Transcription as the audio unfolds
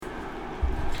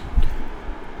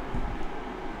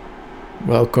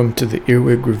Welcome to the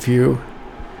Earwig Review,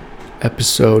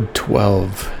 episode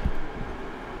 12.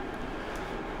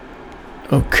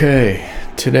 Okay,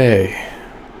 today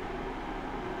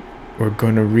we're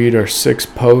going to read our 6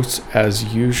 posts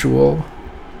as usual,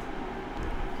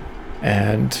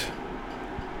 and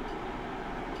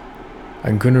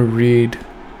I'm going to read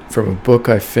from a book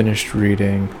I finished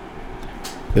reading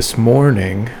this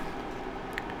morning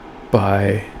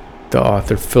by the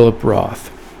author Philip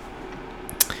Roth.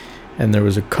 And there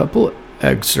was a couple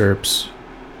excerpts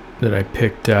that I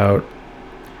picked out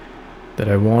that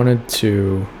I wanted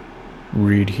to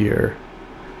read here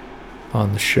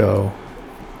on the show,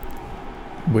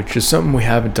 which is something we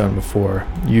haven't done before.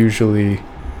 Usually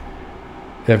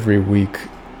every week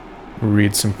we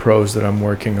read some prose that I'm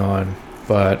working on,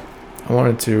 but I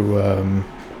wanted to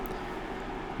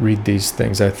read these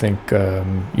things. I think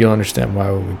you'll understand why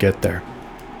when we get there.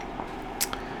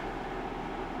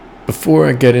 Before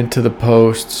I get into the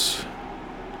posts,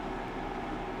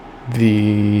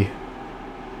 the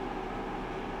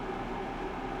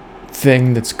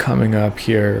thing that's coming up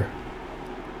here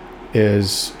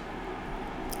is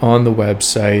on the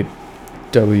website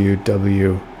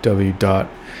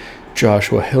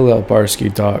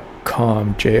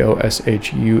www.joshuahillelbarsky.com,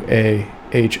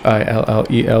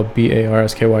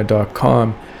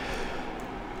 JOSHUAHILLELBARSKY.com.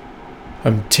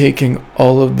 I'm taking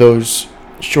all of those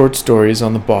short stories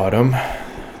on the bottom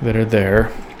that are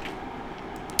there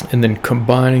and then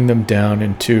combining them down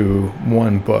into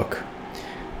one book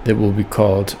that will be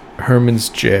called Herman's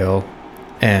Jail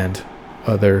and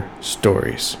Other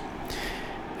Stories.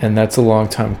 And that's a long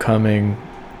time coming,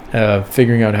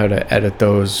 figuring out how to edit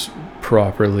those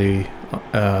properly,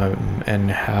 and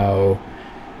how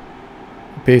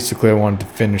basically I wanted to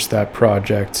finish that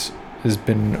project. Has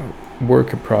been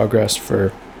work in progress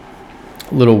for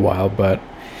a little while, but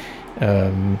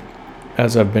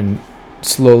as I've been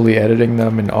slowly editing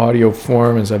them in audio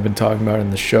form, as I've been talking about in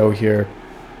the show here,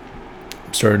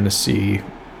 I'm starting to see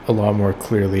a lot more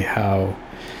clearly how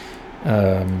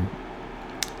to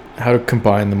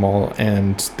combine them all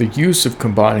and the use of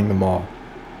combining them all.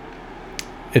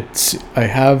 I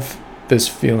have this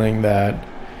feeling that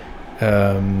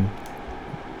them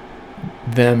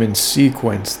in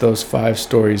sequence, those 5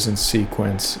 stories in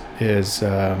sequence, is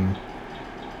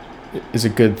a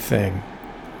good thing.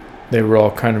 They were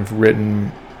all kind of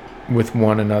written with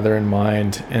one another in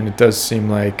mind, and it does seem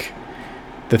like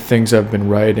the things I've been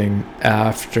writing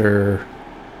after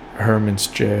Herman's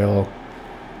Jail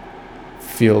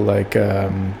feel like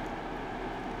a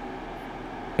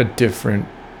different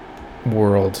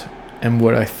world. And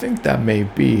what I think that may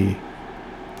be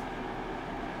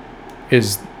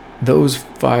is those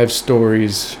 5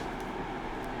 stories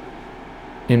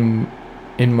in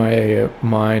my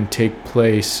mind take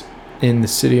place in the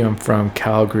city I'm from,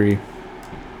 Calgary,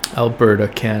 Alberta,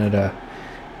 Canada.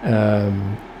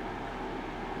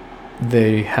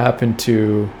 They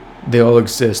all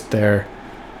exist there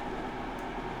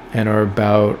and are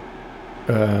about,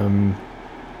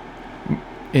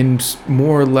 in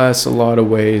more or less a lot of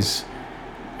ways,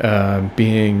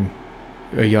 being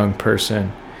a young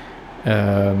person,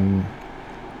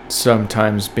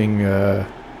 sometimes being a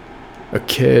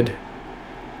kid.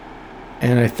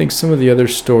 And I think some of the other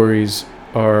stories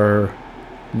are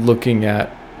looking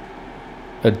at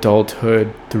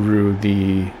adulthood through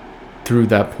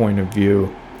that point of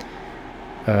view.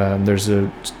 There's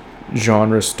a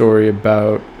genre story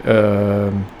about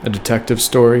a detective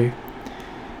story,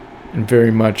 and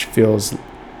very much feels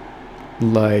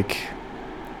like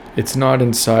it's not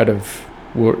it's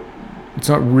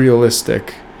not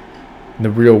realistic in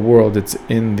the real world. It's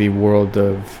in the world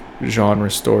of genre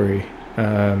story.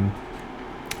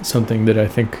 Something that I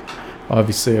think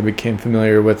obviously I became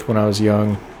familiar with when I was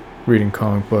young, reading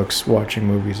comic books, watching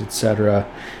movies, etc.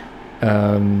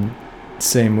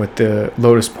 Same with the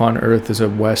Lotus Upon Earth is a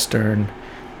Western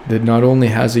that not only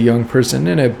has a young person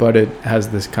in it, but it has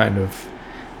this kind of,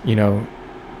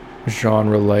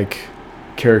 genre-like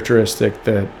characteristic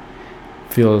that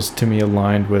feels to me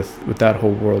aligned with that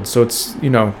whole world. So it's,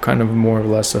 kind of more or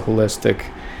less a holistic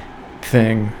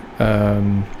thing.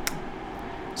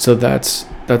 So that's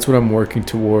what I'm working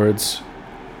towards,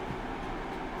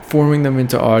 forming them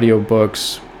into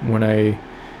audiobooks. When I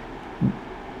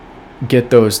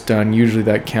get those done, usually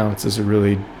that counts as a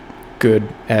really good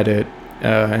edit,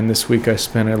 and this week I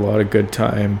spent a lot of good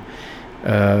time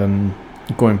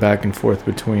going back and forth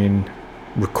between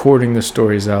recording the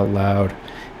stories out loud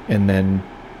and then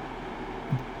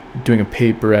doing a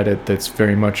paper edit that's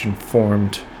very much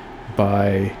informed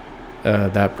by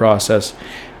that process,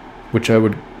 which I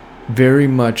would very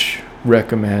much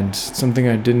recommend. Something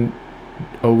I didn't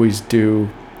always do,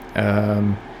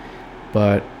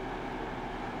 but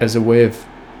as a way of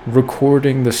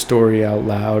recording the story out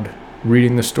loud,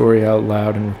 reading the story out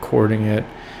loud and recording it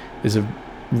is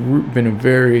been a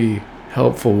very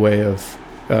helpful way of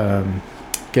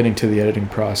getting through the editing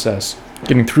process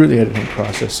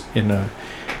in a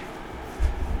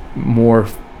more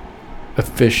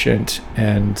efficient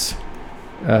and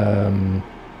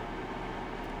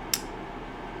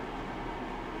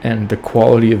the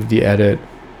quality of the edit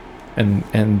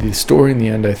and the story in the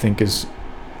end, I think, it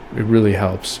really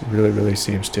helps. Really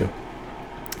seems to.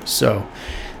 So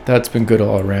that's been good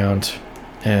all around.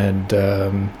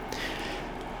 And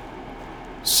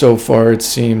so far it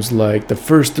seems like the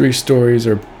first 3 stories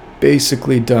are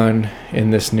basically done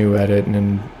in this new edit,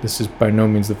 and this is by no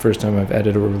means the first time I've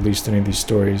edited or released any of these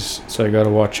stories, so I gotta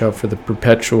watch out for the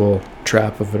perpetual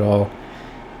trap of it all.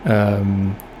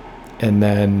 And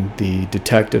then the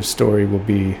detective story will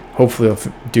be, hopefully I'll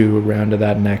do a round of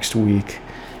that next week,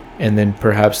 and then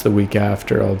perhaps the week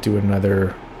after I'll do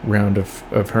another round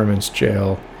of Herman's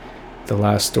Jail, the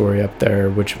last story up there,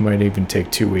 which might even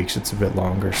take 2 weeks. It's a bit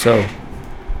longer. So,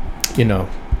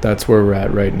 that's where we're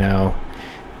at right now.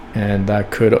 And that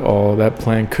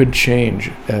plan could change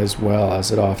as well,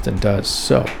 as it often does.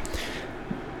 So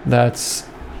that's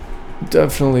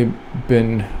definitely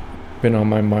been on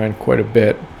my mind quite a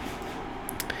bit.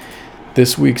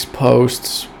 This week's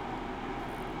posts,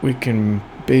 we can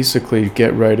basically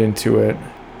get right into it.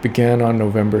 Began on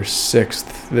November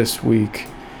 6th this week,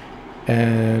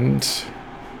 and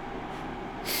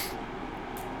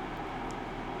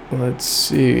let's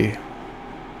see.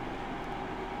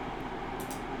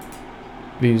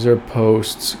 These are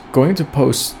posts. Going to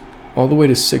post all the way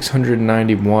to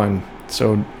 691.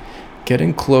 So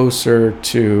getting closer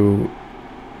to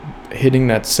hitting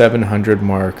that 700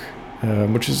 mark,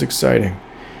 which is exciting.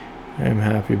 I'm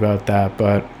happy about that,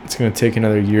 but it's going to take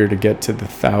another year to get to the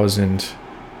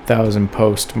 1,000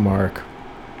 post mark.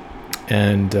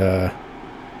 And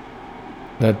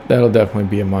that'll definitely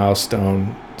be a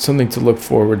milestone. Something to look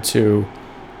forward to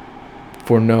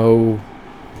for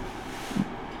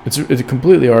It's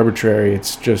completely arbitrary.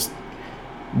 It's just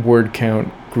word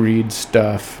count greed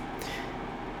stuff,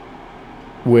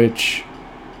 which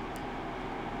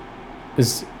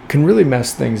can really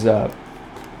mess things up.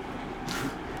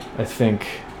 I think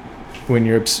when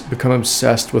you become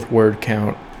obsessed with word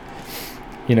count,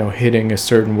 hitting a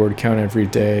certain word count every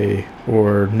day,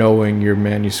 or knowing your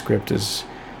manuscript is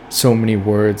so many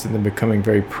words, and then becoming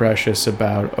very precious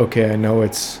about, okay, I know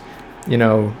it's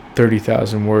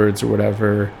 30,000 words or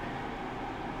whatever,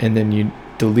 and then you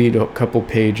delete a couple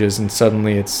pages and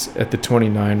suddenly it's at the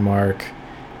 29 mark,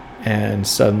 and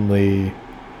suddenly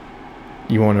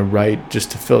you want to write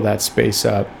just to fill that space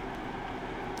up.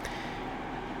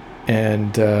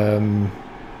 And I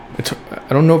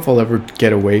don't know if I'll ever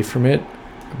get away from it.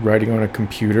 Writing on a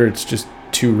computer, it's just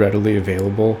too readily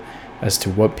available as to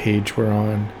what page we're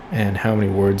on and how many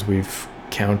words we've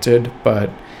counted.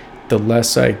 But the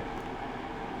less I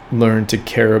learn to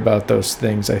care about those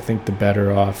things, I think the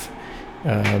better off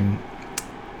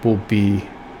will be.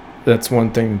 That's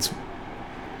one thing that's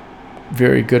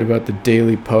very good about the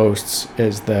daily posts,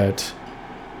 is that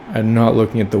I'm not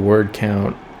looking at the word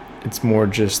count. It's more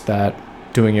just that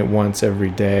doing it once every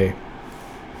day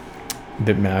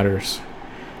that matters.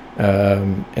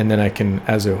 And then I can,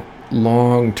 as a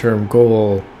long-term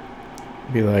goal,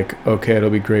 be like, okay, it'll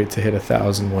be great to hit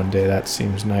 1,000 one day. That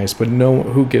seems nice. But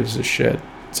who gives a shit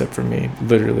except for me?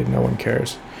 Literally no one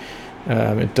cares.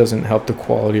 It doesn't help the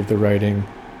quality of the writing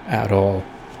at all.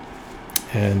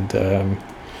 And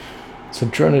so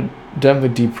I'm trying to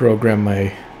definitely deprogram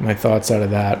my thoughts out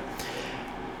of that.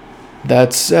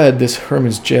 That said, this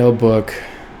Herman's Jail book,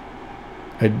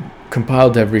 I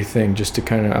compiled everything just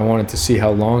to I wanted to see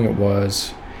how long it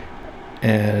was,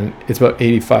 and it's about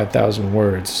 85,000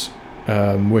 words,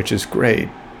 which is great.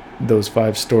 Those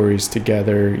 5 stories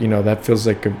together, that feels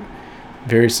like a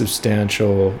very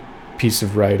substantial piece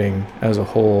of writing as a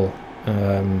whole.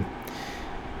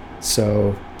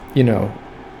 So,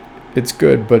 it's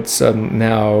good, but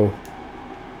now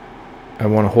I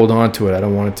want to hold on to it. I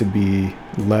don't want it to be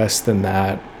less than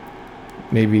that.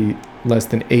 Maybe less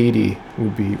than 80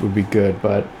 would be good,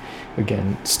 but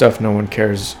again, stuff no one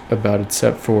cares about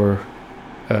except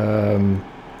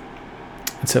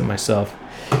myself.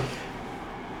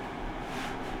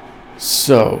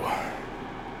 So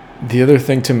the other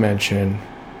thing to mention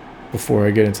before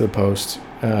I get into the post,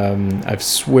 I've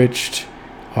switched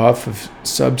off of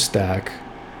Substack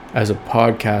as a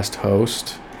podcast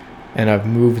host, and I've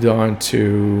moved on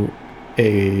to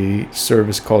a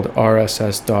service called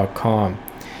rss.com.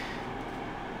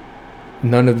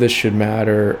 none of this should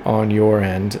matter on your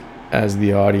end as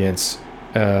the audience.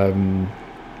 So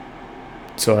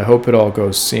I hope it all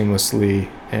goes seamlessly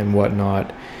and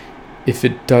whatnot. If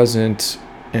it doesn't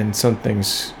and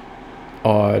something's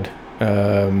odd,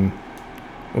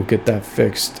 we'll get that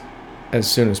fixed as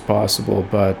soon as possible,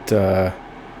 but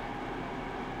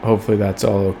hopefully that's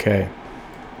all okay.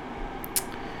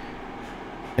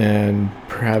 And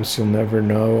perhaps you'll never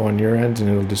know on your end, and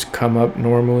it'll just come up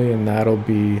normally, and that'll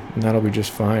be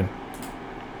just fine.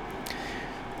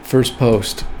 First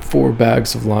post: 4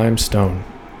 bags of limestone.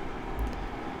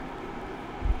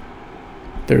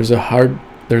 There's a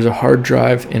hard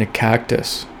drive in a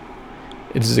cactus.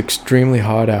 It is extremely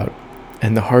hot out,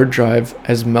 and the hard drive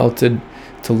has melted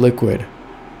to liquid.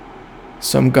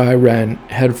 Some guy ran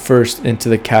headfirst into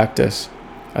the cactus.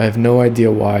 I have no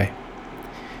idea why.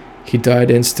 He died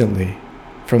instantly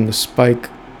from the spike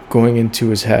going into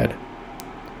his head.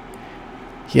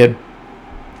 He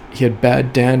had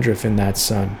bad dandruff in that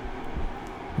sun.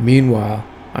 Meanwhile,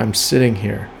 I'm sitting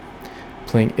here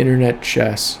playing internet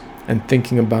chess and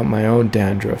thinking about my own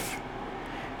dandruff.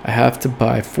 I have to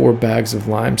buy 4 bags of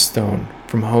limestone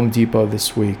from Home Depot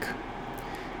this week.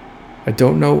 I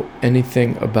don't know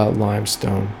anything about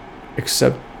limestone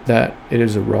except that it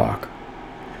is a rock.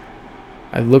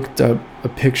 I looked up a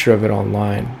picture of it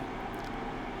online.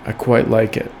 I quite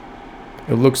like it.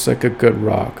 It looks like a good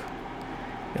rock.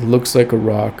 It looks like a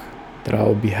rock that I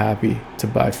will be happy to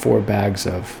buy 4 bags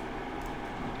of.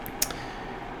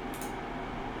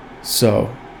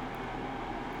 So,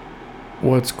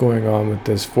 what's going on with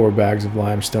this 4 bags of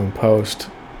limestone post?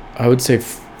 I would say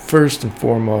first and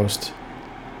foremost,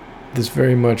 this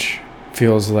very much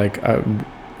feels like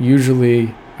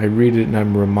usually I read it and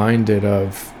I'm reminded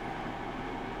of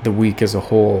the week as a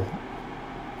whole,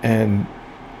 and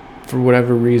for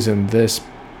whatever reason this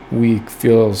week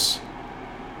feels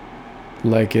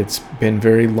like it's been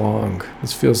very long.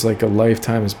 This feels like a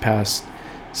lifetime has passed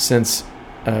since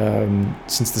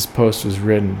this post was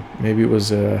written. Maybe it was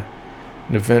an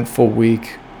eventful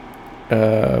week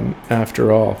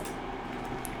after all.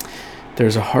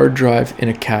 There's a hard drive in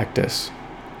a cactus.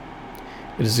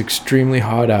 It is extremely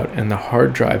hot out, and the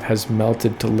hard drive has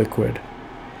melted to liquid.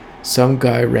 Some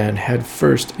guy ran head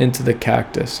first into the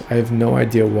cactus. I have no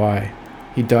idea why.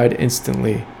 He died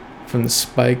instantly from the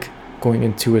spike going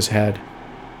into his head.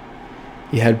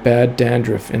 He had bad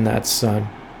dandruff in that sun.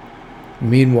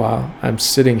 Meanwhile, I'm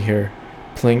sitting here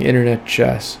playing internet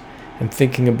chess and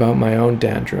thinking about my own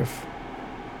dandruff.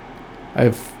 I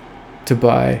have to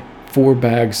buy 4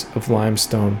 bags of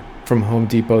limestone from Home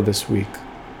Depot this week.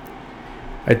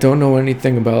 I don't know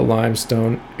anything about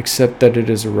limestone except that it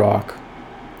is a rock.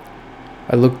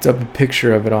 I looked up a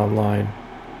picture of it online.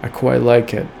 I quite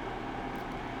like it.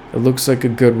 It looks like a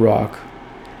good rock.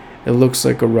 It looks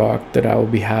like a rock that I will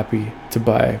be happy to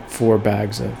buy 4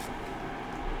 bags of.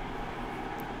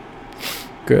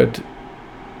 Good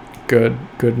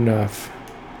enough.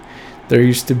 There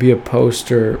used to be a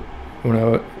poster when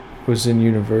I was in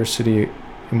university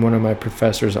in one of my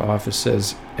professor's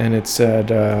offices, and it said,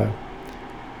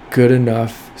 "Good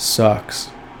enough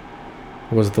sucks,"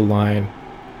 was the line.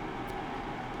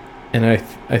 And I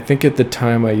think at the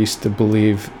time I used to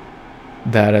believe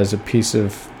that as a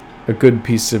good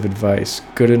piece of advice.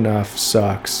 Good enough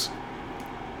sucks.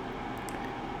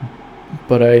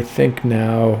 But I think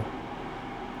now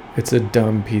it's a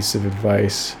dumb piece of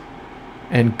advice,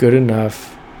 and good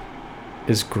enough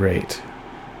is great.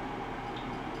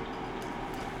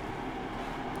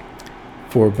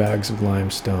 4 bags of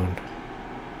limestone.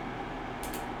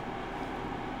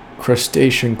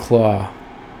 Crustacean claw.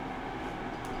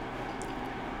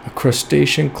 A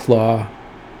crustacean claw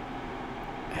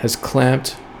has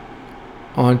clamped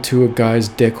onto a guy's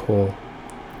dick hole.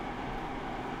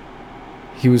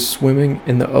 He was swimming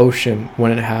in the ocean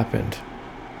when it happened.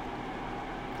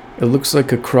 It looks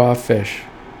like a crawfish,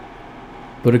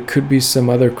 but it could be some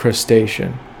other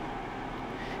crustacean.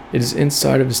 It is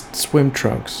inside of his swim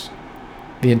trunks.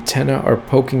 The antennae are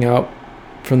poking out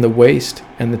from the waist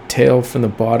and the tail from the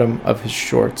bottom of his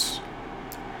shorts.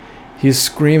 He is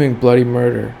screaming bloody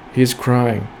murder. He is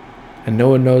crying, and no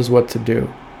one knows what to do.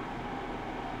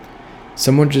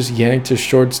 Someone just yanked his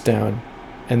shorts down,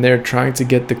 and they're trying to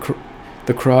get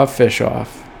the crawfish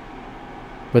off,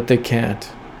 but they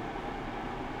can't.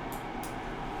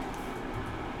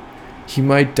 He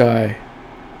might die.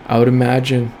 I would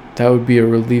imagine that would be a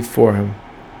relief for him.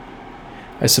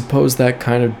 I suppose that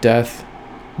kind of death,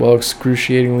 while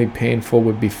excruciatingly painful,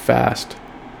 would be fast,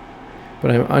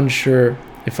 but I'm unsure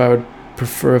if I would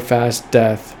prefer a fast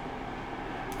death.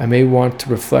 I may want to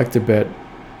reflect a bit,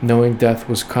 knowing death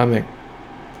was coming.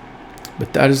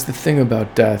 But that is the thing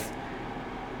about death,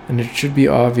 and it should be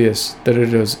obvious that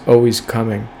it is always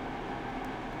coming.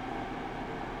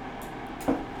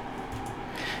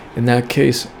 In that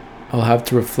case, I'll have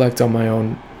to reflect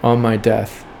on my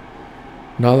death.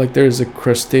 Not like there is a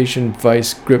crustacean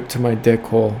vice gripped to my dick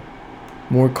hole.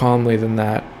 More calmly than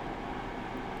that.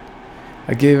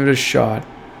 I gave it a shot,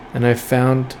 and I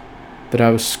found that I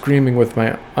was screaming with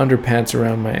my underpants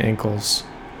around my ankles.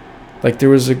 Like there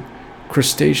was a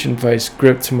crustacean vice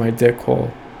gripped to my dick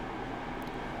hole.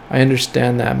 I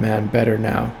understand that man better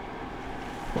now.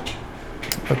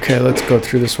 Okay, let's go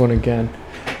through this one again.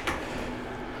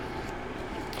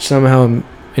 Somehow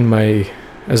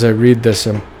as I read this,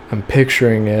 I'm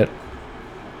picturing it,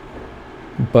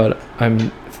 but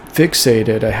I'm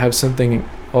fixated. I have something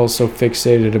also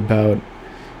fixated about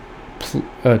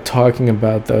talking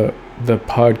about the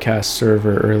podcast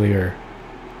server earlier,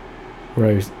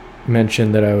 where I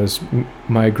mentioned that I was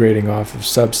migrating off of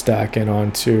Substack and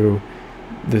onto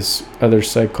this other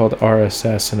site called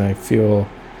RSS, and I feel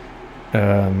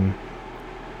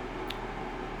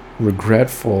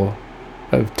regretful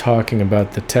of talking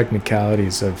about the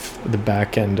technicalities of the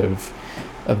back end of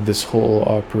this whole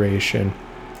operation,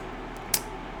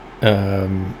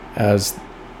 as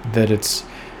that it's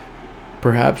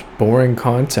perhaps boring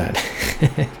content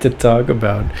to talk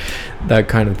about that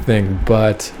kind of thing,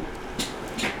 but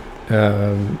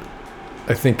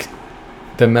I think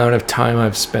the amount of time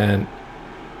I've spent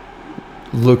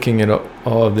looking at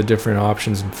all of the different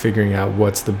options and figuring out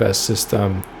what's the best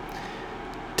system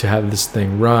to have this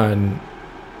thing run,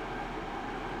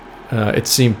 it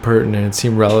seemed pertinent, it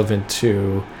seemed relevant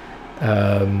to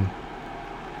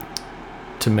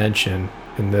mention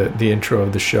in the intro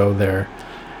of the show there.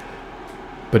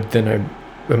 But then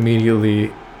I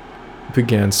immediately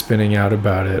began spinning out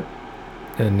about it,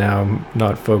 and now I'm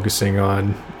not focusing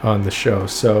on the show.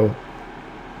 So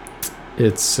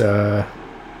it's it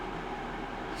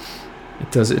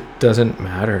doesn't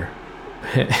matter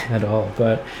at all.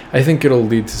 But I think it'll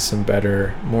lead to some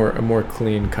better, a more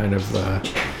clean kind of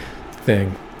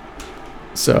thing.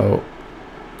 So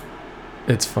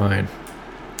it's fine.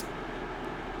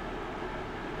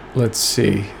 Let's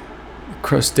see.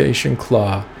 Crustacean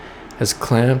claw has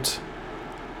clamped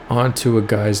onto a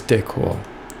guy's dick hole.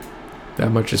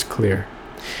 That much is clear.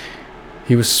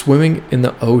 He was swimming in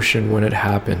the ocean when it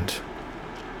happened.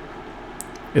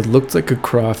 It looked like a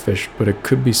crawfish, but it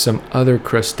could be some other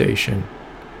crustacean.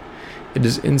 It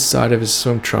is inside of his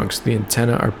swim trunks. The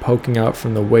antennae are poking out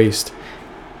from the waist,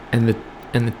 and the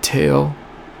tail.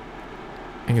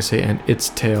 I'm gonna say and its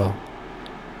tail.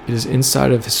 It is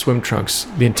inside of his swim trunks.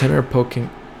 The antennae are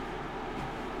poking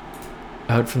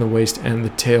out from the waist, and the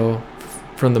tail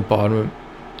from the bottom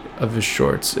of his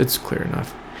shorts. It's clear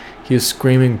enough. He is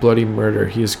screaming bloody murder.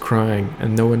 He is crying,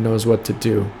 and no one knows what to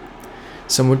do.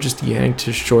 Someone just yanked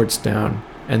his shorts down,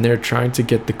 and they're trying to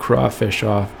get the crawfish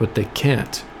off, but they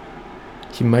can't.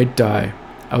 He might die.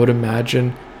 I would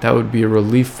imagine that would be a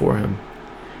relief for him.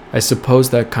 I suppose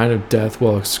that kind of death,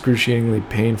 while excruciatingly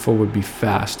painful, would be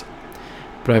fast.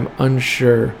 But I'm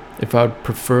unsure if I would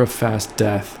prefer a fast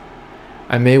death.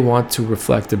 I may want to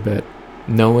reflect a bit,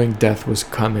 knowing death was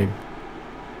coming.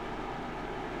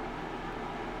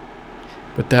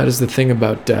 But that is the thing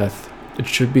about death. It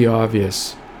should be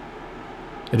obvious.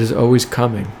 It is always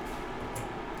coming.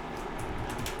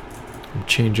 I'm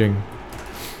changing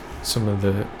some of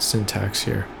the syntax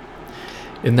here.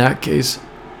 In that case,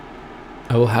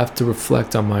 I will have to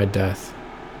reflect on my death.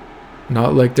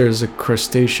 Not like there's a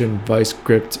crustacean vice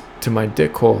gripped to my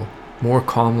dick hole. More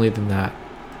calmly than that.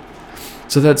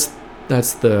 So that's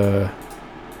the,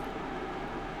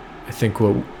 I think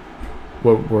what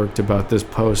worked about this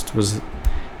post was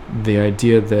the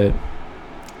idea that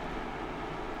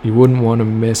you wouldn't want to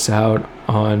miss out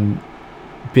on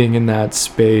being in that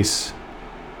space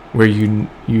where you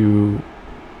knew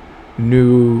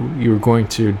you were going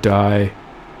to die,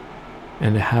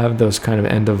 and have those kind of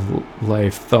end of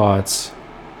life thoughts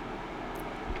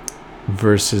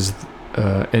versus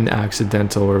an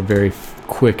accidental or very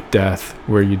quick death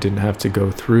where you didn't have to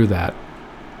go through that.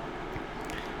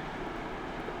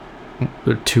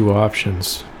 There are two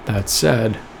options. That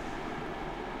said,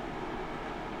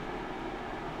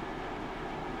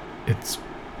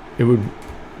 it would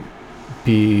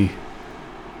be,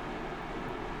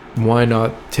 why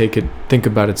not think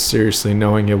about it seriously,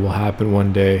 knowing it will happen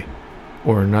one day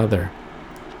or another.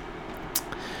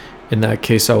 In that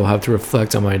case, I will have to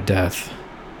reflect on my death.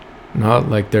 Not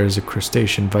like there's a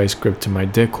crustacean vice grip to my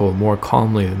dick hole. More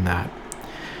calmly than that.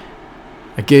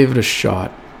 I gave it a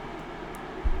shot,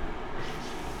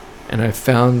 and I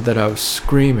found that I was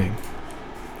screaming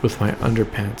with my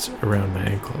underpants around my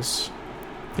ankles.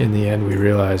 In the end, we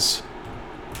realize,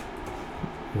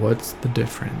 what's the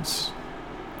difference?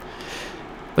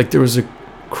 Like there was a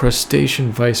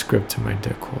crustacean vice grip to my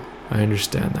dick hole. I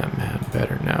understand that, man,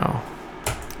 better now.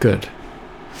 Good.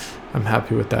 I'm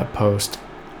happy with that post.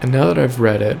 And now that I've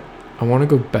read it, I want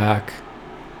to go back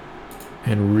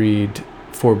and read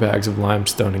 4 Bags of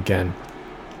Limestone again.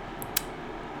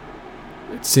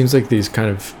 It seems like these kind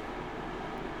of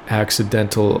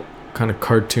accidental kind of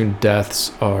cartoon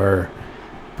deaths are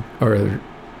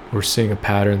we're seeing a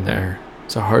pattern there.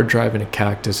 It's a hard drive in a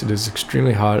cactus. It is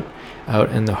extremely hot out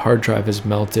and the hard drive is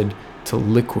melted to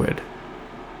liquid.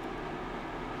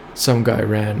 Some guy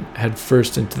ran head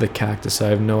first into the cactus. I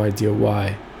have no idea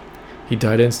why. He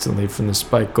died instantly from the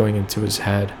spike going into his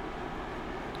head.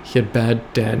 He had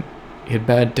bad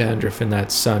dandruff in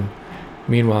that sun.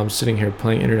 Meanwhile, I'm sitting here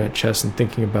playing internet chess and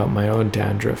thinking about my own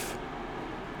dandruff.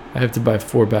 I have to buy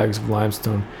 4 bags of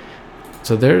limestone.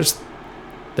 So there's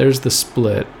the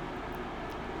split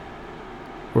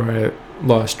where I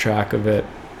lost track of it.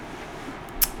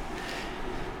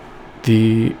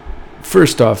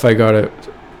 First off, I got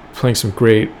playing some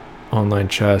great online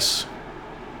chess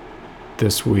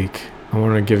this week. I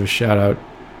want to give a shout out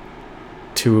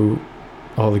to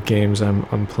all the games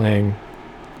I'm playing.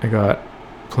 I got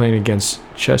playing against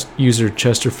user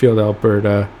Chesterfield,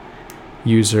 Alberta,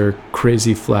 user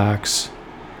Crazy Flax,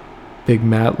 Big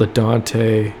Matt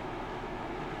Ladante,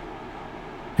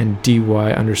 and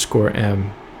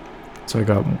DY_M. So I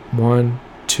got 1,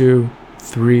 2,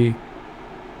 3,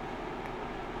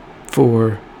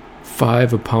 4,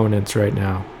 5 opponents right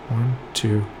now. 1,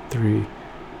 2, 3,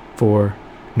 4.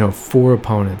 No, 4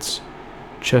 opponents.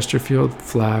 Chesterfield,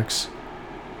 Flax,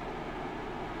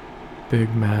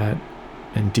 Big Matt,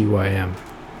 and DYM.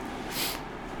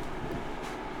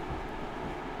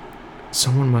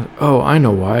 I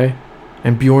know why.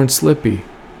 And Bjorn Slippy.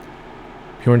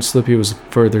 Bjorn Slippy was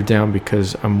further down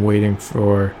because I'm waiting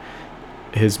for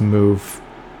his move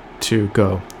to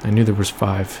go. I knew there was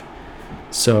 5.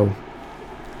 So,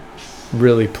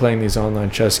 really playing these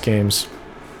online chess games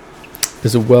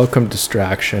is a welcome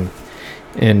distraction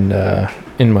in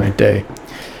my day.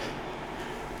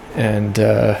 And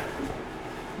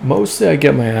mostly I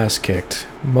get my ass kicked.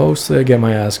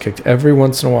 Every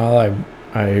once in a while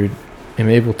I am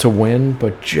able to win,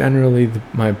 but generally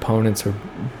my opponents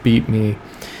beat me.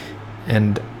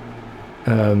 And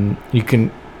you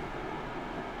can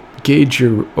gauge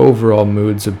your overall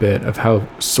moods a bit of how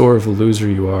sore of a loser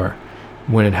you are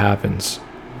when it happens.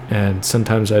 And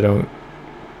sometimes I don't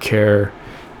care,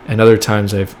 and other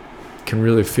times I can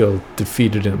really feel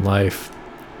defeated in life,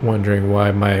 wondering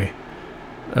why my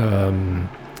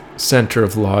center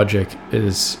of logic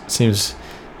seems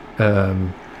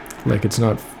like it's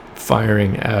not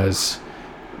firing as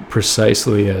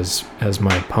precisely as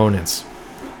my opponents.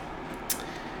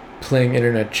 Playing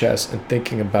internet chess and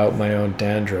thinking about my own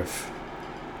dandruff.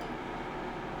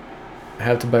 I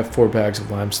have to buy 4 bags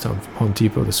of limestone from Home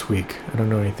Depot this week. I don't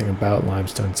know anything about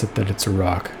limestone except that it's a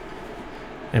rock.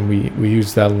 And we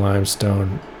use that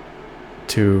limestone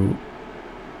to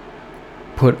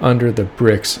put under the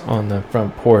bricks on the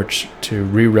front porch to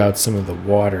reroute some of the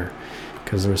water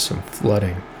because there was some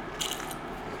flooding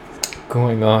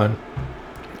going on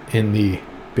in the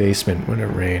basement when it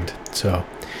rained. So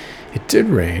it did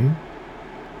rain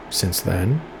since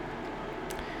then,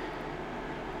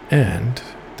 and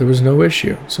there was no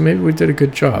issue. So maybe we did a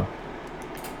good job.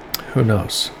 Who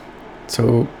knows?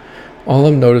 So all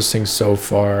I'm noticing so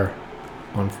far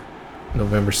on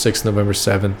November 6th, November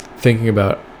 7th, thinking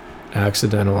about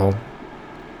accidental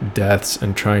deaths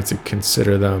and trying to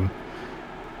consider them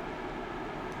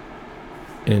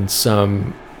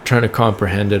trying to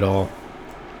comprehend it all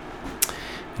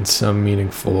in some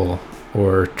meaningful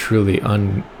or truly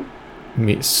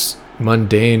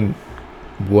mundane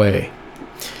way.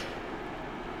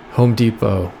 Home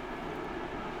Depot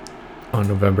on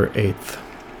November 8th.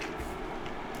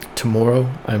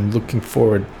 Tomorrow, I'm looking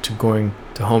forward to going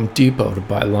to Home Depot to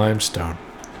buy limestone.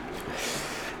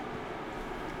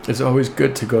 It's always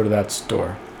good to go to that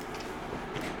store.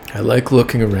 I like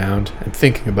looking around and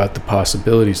thinking about the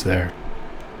possibilities there.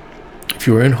 If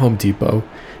you are in Home Depot,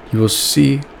 you will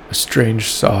see a strange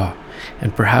saw,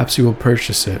 and perhaps you will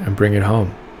purchase it and bring it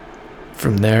home.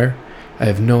 From there, I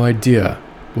have no idea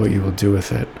what you will do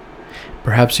with it.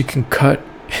 Perhaps you can cut...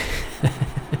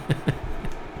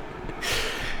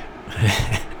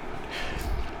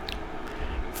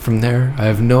 From there, I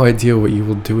have no idea what you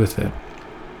will do with it.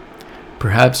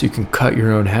 Perhaps you can cut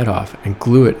your own head off and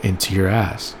glue it into your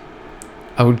ass.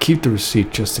 I would keep the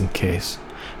receipt just in case.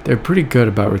 They're pretty good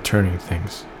about returning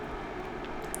things.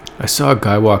 I saw a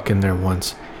guy walk in there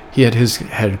once. He had his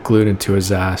head glued into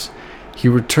his ass. He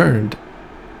returned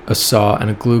a saw and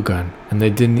a glue gun, and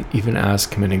they didn't even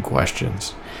ask him any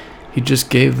questions. He just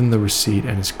gave them the receipt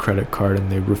and his credit card,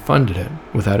 and they refunded it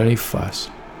without any fuss.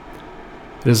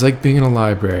 It is like being in a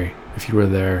library if you were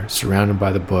there, surrounded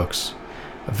by the books.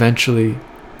 Eventually,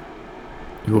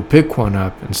 you will pick one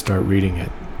up and start reading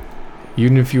it.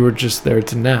 Even if you were just there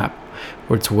to nap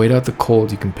or to wait out the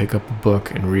cold, you can pick up a book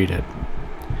and read it.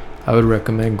 I would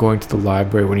recommend going to the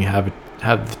library when you have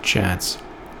the chance.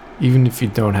 Even if you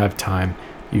don't have time,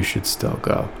 you should still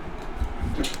go.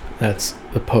 That's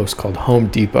the post called Home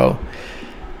Depot.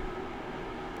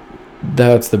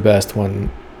 That's the best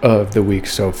one of the week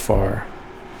so far.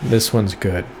 This one's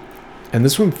good. And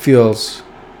this one feels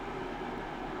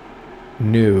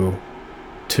new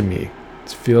to me.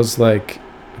 It feels like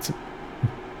it's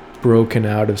broken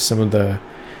out of some of the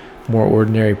more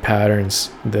ordinary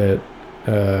patterns that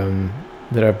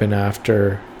I've been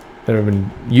after, that I've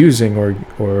been using, or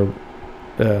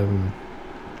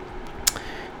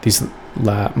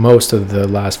most of the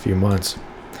last few months.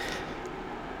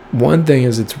 One thing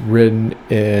is it's written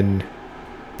in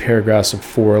paragraphs of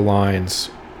 4 lines,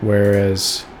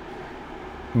 whereas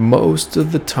most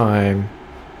of the time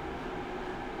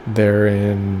they're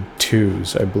in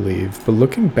 2s, I believe. But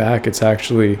looking back, it's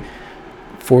actually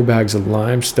 4 bags of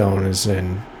limestone is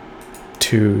in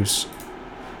 2s,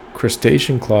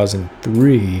 crustacean claws in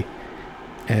 3,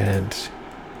 and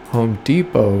Home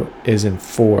Depot is in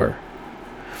 4.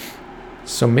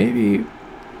 So maybe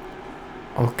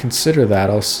I'll consider that.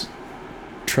 I'll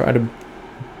try to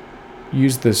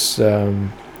use this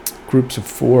groups of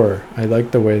 4. I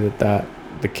like the way that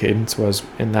the cadence was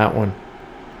in that one.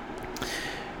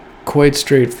 Quite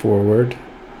straightforward.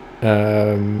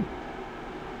 Going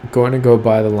to go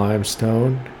buy the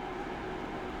limestone.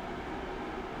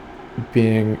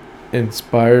 Being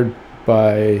inspired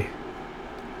by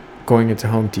going into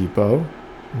Home Depot.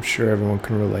 I'm sure everyone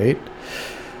can relate.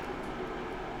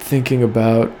 Thinking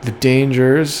about the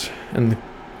dangers and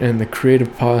the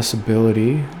creative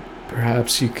possibility.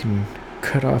 Perhaps you can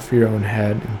cut off your own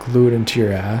head and glue it into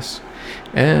your ass.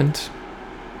 And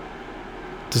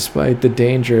despite the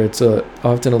danger, it's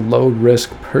often a low-risk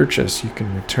purchase. You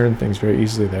can return things very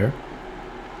easily there,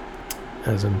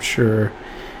 as I'm sure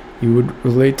you would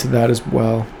relate to that as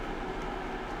well.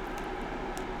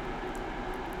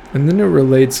 And then it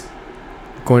relates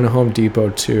going to Home Depot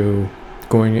to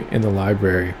going in the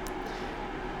library.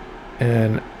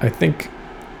 And I think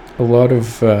a lot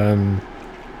of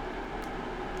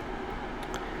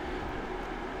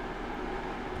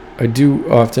I do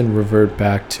often revert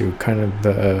back to kind of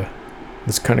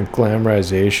this kind of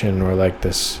glamorization, or like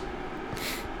this,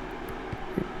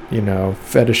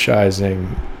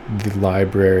 fetishizing the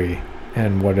library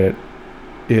and what it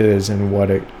is and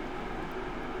what it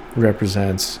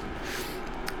represents.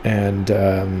 And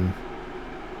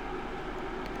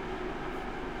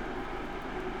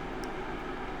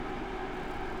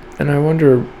I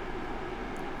wonder,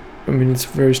 it's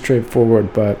very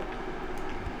straightforward, but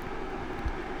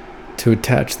to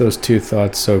attach those two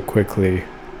thoughts so quickly,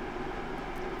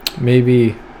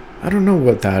 maybe, I don't know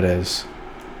what that is,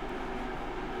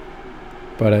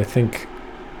 but I think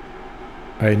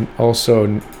I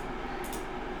also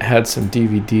had some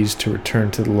DVDs to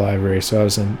return to the library, so I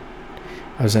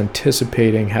was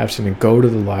anticipating having to go to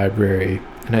the library,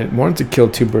 and I wanted to kill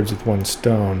 2 birds with 1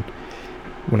 stone.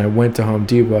 When I went to Home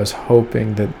Depot, I was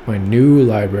hoping that my new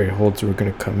library holds were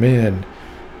going to come in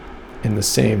the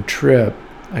same trip.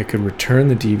 I could return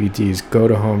the DVDs, go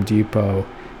to Home Depot,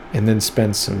 and then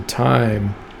spend some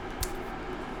time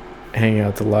hanging out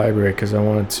at the library, because I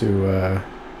wanted to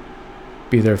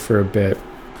be there for a bit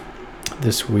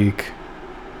this week.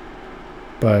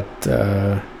 But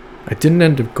I didn't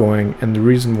end up going, and the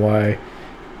reason why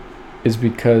is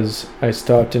because I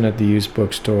stopped in at the used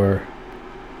bookstore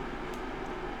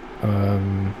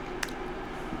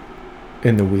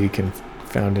in the week and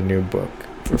found a new book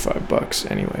for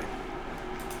 $5 anyway.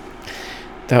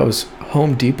 That was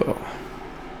Home Depot.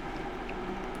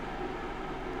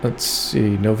 Let's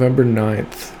see, November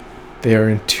 9th. They are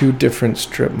in 2 different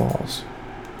strip malls.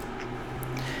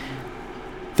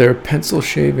 There are pencil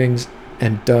shavings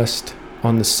and dust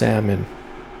on the salmon.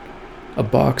 A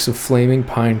box of flaming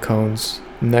pine cones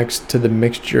next to the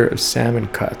mixture of salmon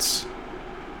cuts.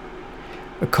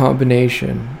 A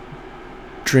combination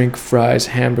drink, fries,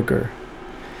 hamburger.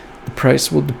 The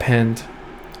price will depend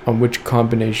on which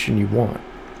combination you want.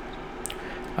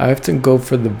 I often go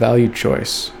for the value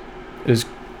choice. It is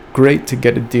great to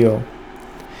get a deal.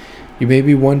 You may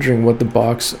be wondering what the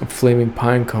box of flaming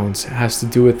pine cones has to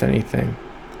do with anything.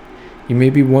 You may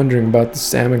be wondering about the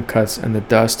salmon cuts and the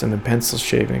dust and the pencil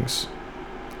shavings.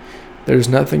 There's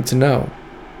nothing to know.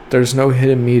 There's no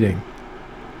hidden meeting.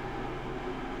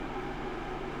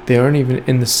 They aren't even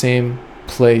in the same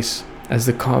place as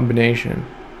the combination.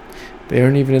 They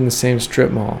aren't even in the same strip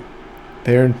mall.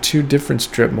 They are in two different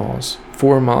strip malls,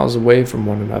 4 miles away from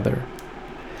one another.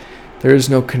 There is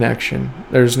no connection.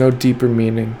 There is no deeper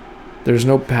meaning. There is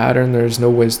no pattern. There is no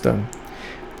wisdom.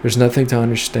 There's nothing to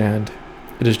understand.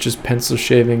 It is just pencil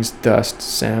shavings, dust,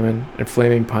 salmon, and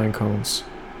flaming pine cones.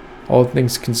 All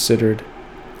things considered,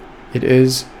 it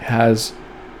is, has,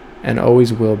 and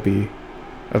always will be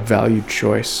a valued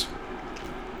choice.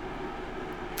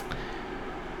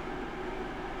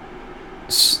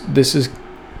 This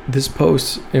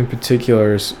post in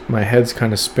particular is, my head's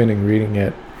kind of spinning reading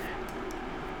it,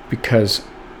 because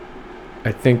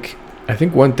I think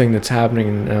one thing that's happening,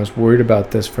 and I was worried about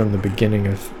this from the beginning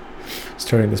of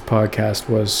starting this podcast,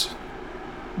 was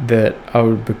that I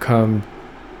would become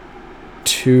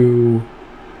too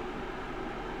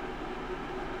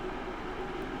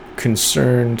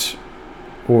concerned,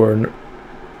 or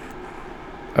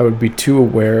I would be too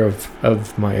aware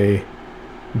of my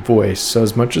voice. So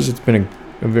as much as it's been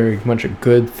a very much a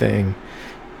good thing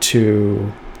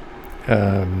to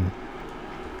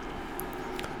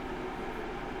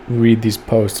read these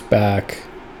posts back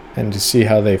and to see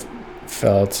how they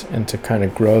felt and to kind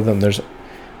of grow them,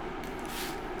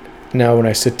 now when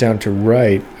I sit down to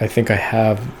write, I think I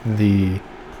have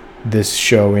this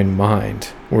show in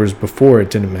mind, whereas before it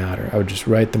didn't matter. I would just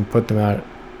write them, put them out,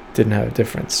 didn't have a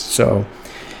difference. So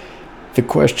the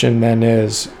question then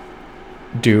is,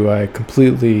 do I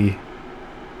completely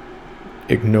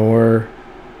ignore,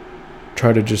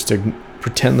 try to just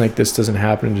pretend like this doesn't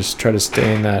happen, and just try to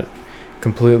stay in that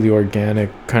completely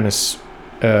organic kind of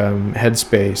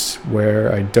headspace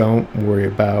where I don't worry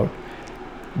about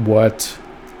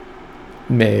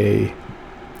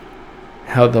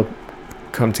how they'll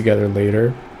come together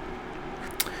later?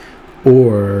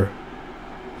 Or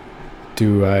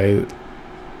do I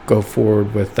go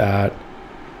forward with that,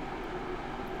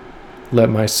 let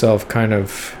myself kind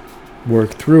of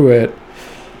work through it?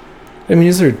 I mean,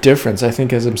 is there a difference? I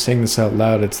think as I'm saying this out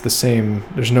loud, it's the same.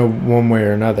 There's no one way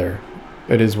or another.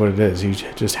 It is what it is. You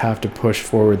just have to push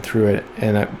forward through it.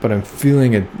 But I'm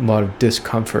feeling a lot of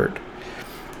discomfort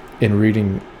in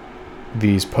reading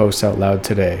these posts out loud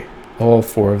today. All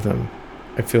 4 of them.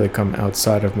 I feel like I'm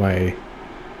outside of my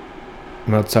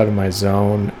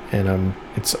zone, and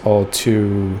it's all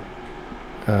too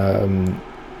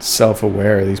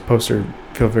self-aware. These posts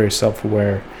feel very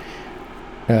self-aware,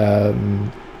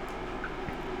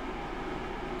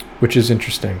 which is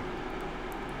interesting.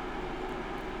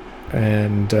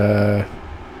 And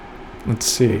let's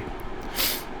see.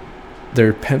 There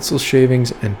are pencil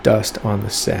shavings and dust on the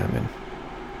salmon.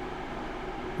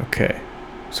 Okay,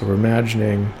 so we're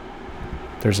imagining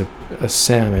there's a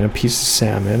salmon, a piece of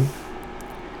salmon,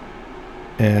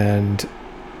 and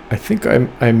I think I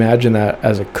imagine that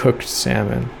as a cooked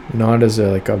salmon, not as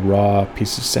a raw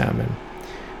piece of salmon.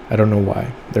 I don't know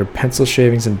why. There are pencil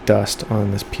shavings and dust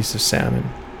on this piece of salmon.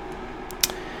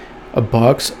 A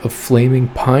box of flaming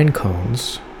pine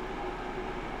cones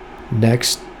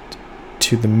next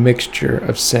to the mixture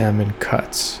of salmon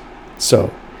cuts.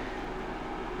 So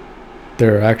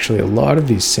there are actually a lot of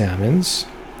these salmons.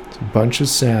 It's a bunch of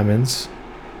salmons,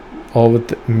 all with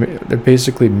they're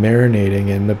basically marinating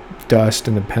in the dust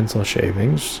and the pencil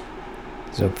shavings.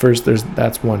 So first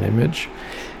that's one image,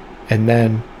 and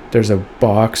then there's a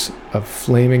box of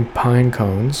flaming pine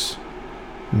cones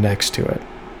next to it.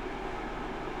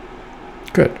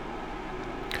 Good.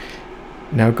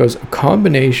 Now it goes a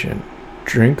combination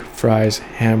drink, fries,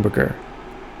 hamburger.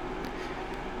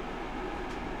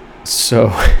 So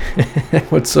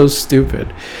what's so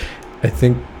stupid, I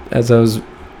think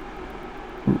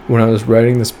when I was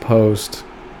writing this post,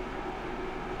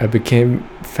 I became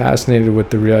fascinated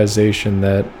with the realization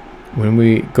that when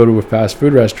we go to a fast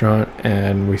food restaurant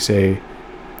and we say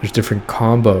there's different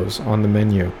combos on the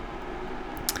menu,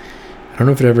 I don't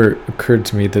know if it ever occurred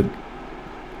to me that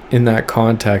in that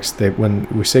context, that when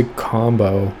we say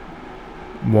combo,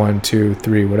 1, 2,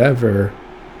 3, whatever,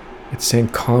 it's saying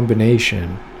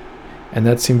combination. And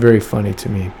that seemed very funny to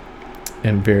me,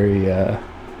 and very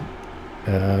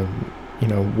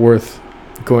worth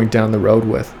going down the road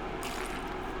with.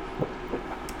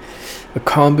 A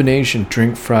combination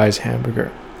drink, fries,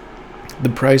 hamburger. The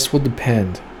price will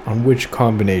depend on which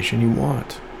combination you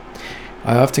want.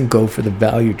 I often go for the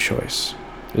value choice.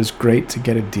 It is great to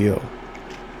get a deal.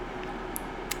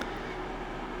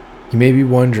 You may be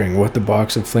wondering what the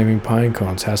box of flaming pine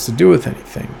cones has to do with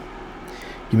anything.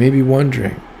 You may be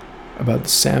wondering about the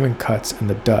salmon cuts and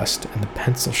the dust and the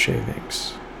pencil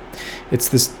shavings. It's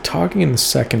this talking in the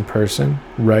second person,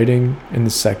 writing in the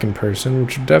second person,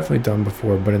 which I've definitely done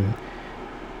before, but in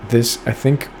this, I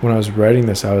think when I was writing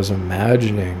this, I was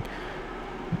imagining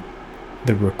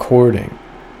the recording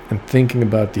and thinking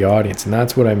about the audience. And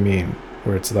that's what I mean,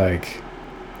 where it's like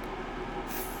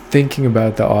thinking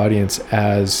about the audience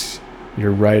as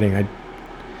you're writing. I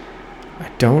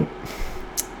got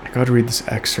to read this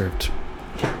excerpt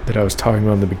that I was talking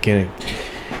about in the beginning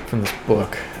from this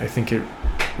book. I think it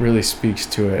really speaks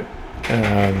to it.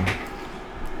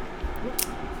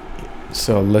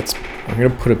 So I'm going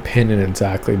to put a pin in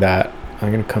exactly that.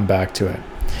 I'm going to come back to it.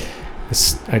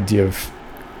 This idea of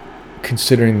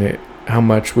considering how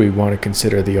much we want to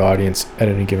consider the audience at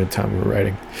any given time we're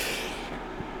writing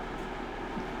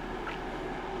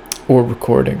or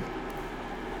recording,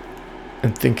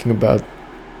 and thinking about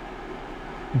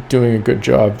doing a good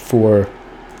job for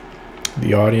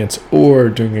the audience or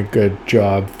doing a good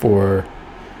job for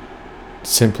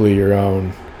simply your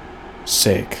own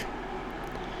sake.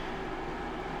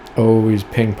 Always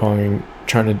ping-ponging,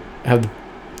 trying to have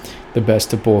the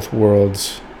best of both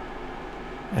worlds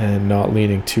and not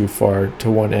leaning too far to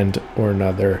one end or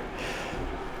another.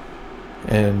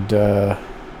 And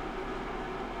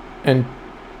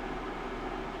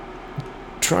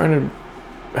trying to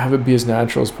have it be as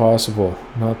natural as possible,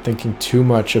 not thinking too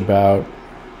much about,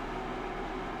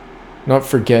 not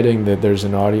forgetting that there's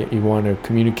an audience, you want to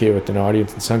communicate with an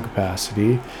audience in some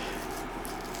capacity,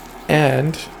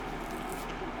 and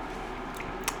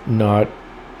not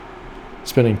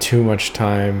spending too much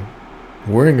time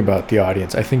worrying about the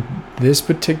audience. I think this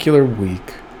particular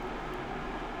week,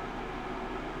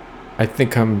 I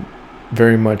think I'm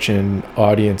very much in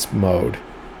audience mode,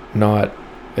 not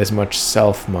as much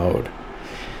self mode.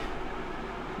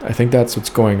 I think that's what's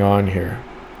going on here.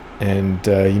 And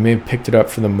you may have picked it up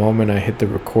from the moment I hit the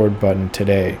record button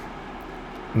today.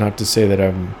 Not to say that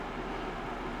I'm,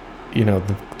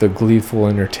 the gleeful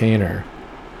entertainer.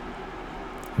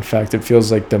 In fact, it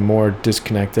feels like the more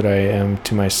disconnected I am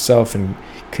to myself and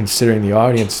considering the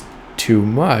audience too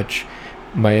much,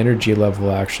 my energy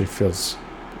level actually feels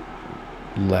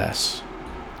less.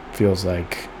 Feels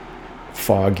like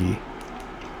foggy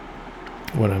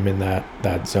when I'm in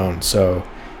that zone. So,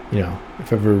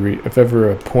 if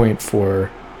ever a point for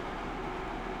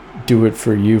do it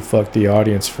for you, fuck the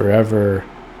audience forever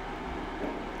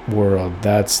world,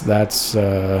 that's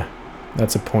a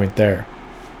point there.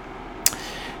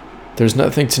 There's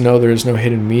nothing to know. There is no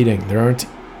hidden meaning.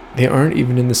 They aren't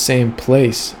even in the same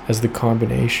place as the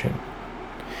combination.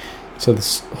 So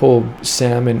this whole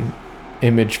salmon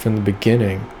image from the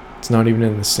beginning, it's not even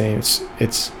in the same.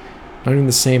 It's not even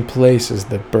the same place as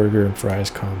the burger and fries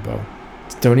combo.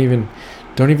 Don't even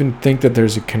think that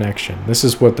there's a connection. This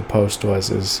is what the post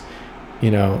was. Is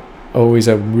always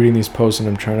I'm reading these posts and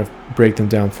I'm trying to break them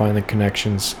down, find the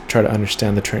connections, try to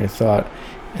understand the train of thought.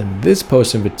 And this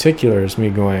post in particular is me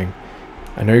going,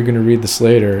 I know you're going to read this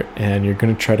later and you're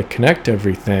going to try to connect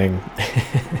everything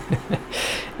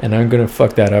and I'm going to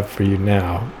fuck that up for you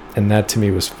now. And that to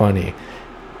me was funny.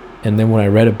 And then when I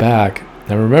read it back,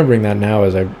 I'm remembering that now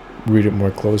as I read it more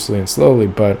closely and slowly,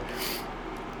 but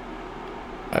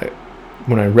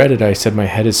when I read it, I said my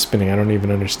head is spinning. I don't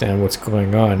even understand what's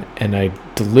going on. And I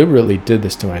deliberately did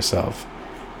this to myself.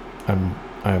 I'm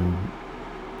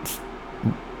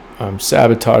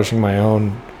sabotaging my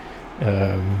own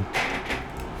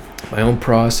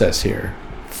process here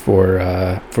for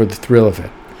the thrill of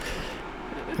it.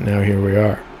 And now here we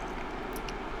are.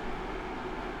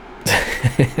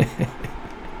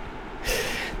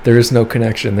 There is no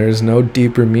connection. There is no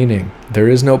deeper meaning. There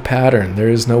is no pattern. There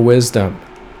is no wisdom.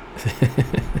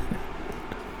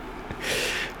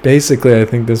 Basically, I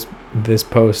think this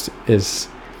post is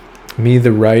me,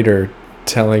 the writer,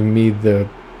 telling me, the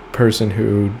person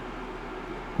who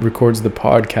records the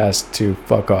podcast, to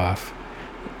fuck off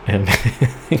and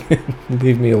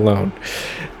leave me alone.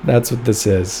 That's what this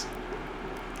is.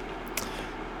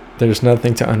 There's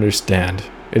nothing to understand.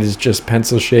 It is just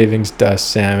pencil shavings,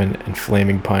 dust, salmon, and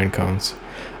flaming pine cones.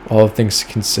 All things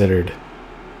considered,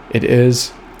 it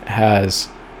is, has,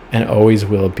 and always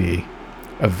will be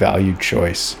a valued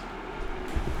choice.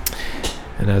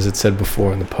 And as it said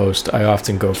before in the post, I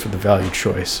often go for the valued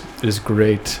choice. It is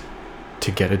great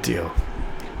to get a deal.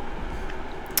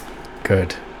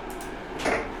 Good.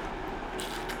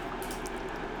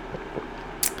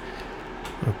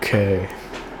 Okay,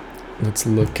 let's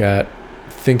look at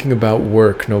thinking about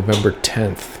work, November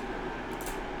 10th.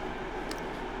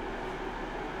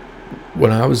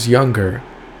 When I was younger,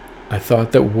 I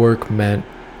thought that work meant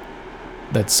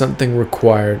that something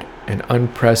required an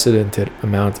unprecedented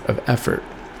amount of effort.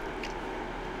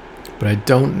 But I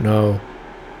don't know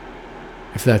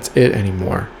if that's it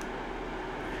anymore.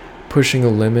 Pushing a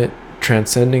limit,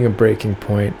 transcending a breaking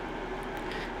point,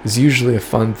 is usually a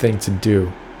fun thing to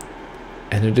do,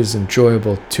 and it is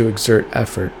enjoyable to exert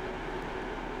effort.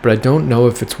 But I don't know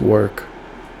if it's work.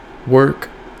 Work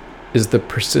is the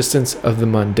persistence of the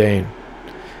mundane.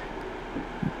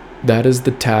 That is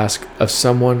the task of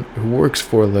someone who works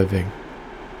for a living,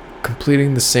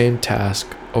 completing the same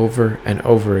task over and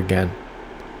over again.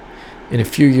 In a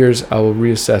few years, I will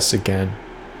reassess again,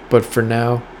 but for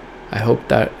now, I hope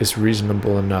that is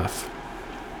reasonable enough.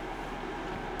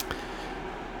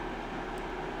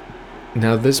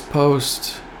 Now, this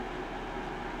post,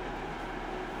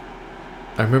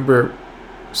 I remember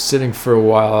sitting for a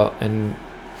while and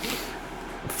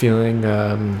feeling,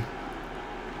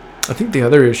 I think the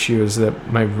other issue is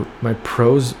that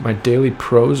my daily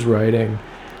prose writing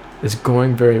is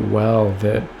going very well,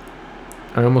 that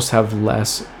I almost have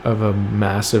less of a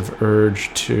massive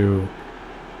urge to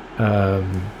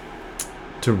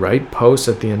write posts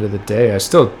at the end of the day. I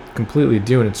still completely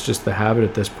do, and it's just the habit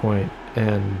at this point,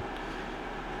 and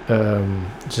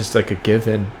it's just like a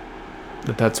given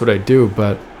that that's what I do.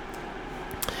 But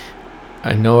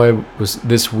I know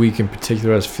this week in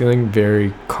particular, I was feeling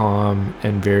very calm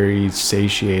and very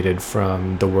satiated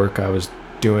from the work I was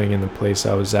doing in the place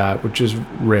I was at, which is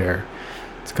rare.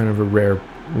 It's kind of a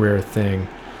rare thing.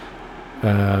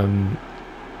 But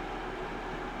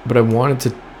I wanted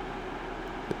to,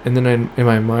 and then in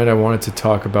my mind, I wanted to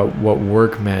talk about what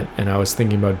work meant, and I was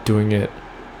thinking about doing it.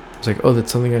 I was like, oh,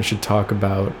 that's something I should talk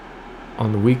about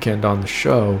on the weekend on the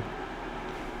show.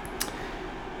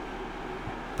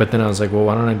 But then I was like, well,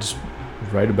 why don't I just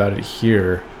write about it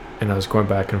here? And I was going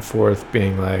back and forth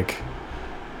being like,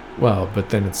 well,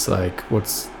 but then it's like,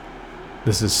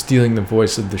 this is stealing the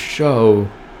voice of the show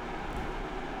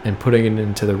and putting it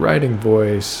into the writing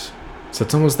voice. So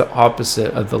it's almost the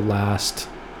opposite of the last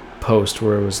post,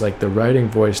 where it was like the writing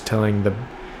voice telling the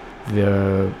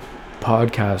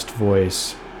podcast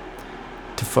voice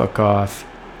to fuck off.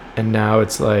 And now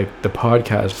it's like the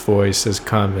podcast voice has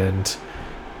come and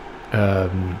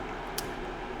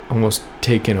almost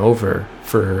taken over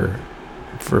for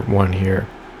one here,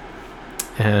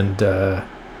 and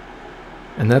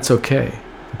that's okay.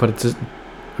 But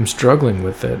I'm struggling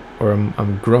with it, or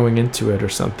I'm growing into it or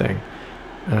something,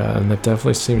 and that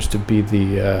definitely seems to be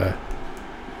the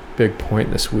big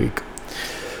point this week.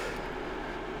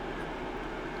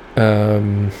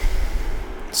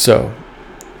 So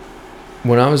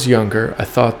when I was younger, I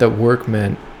thought that work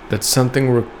meant that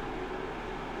something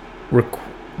required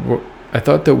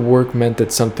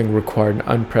an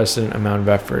unprecedented amount of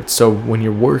effort. So when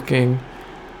you're working,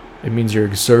 it means you're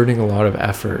exerting a lot of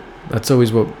effort. That's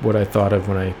always what I thought of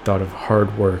when I thought of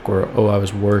hard work, or, I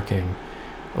was working.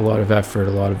 A lot of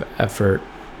effort.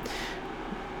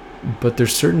 But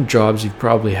there's certain jobs you've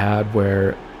probably had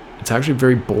where it's actually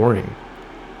very boring.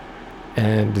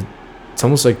 And it's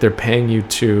almost like they're paying you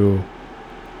to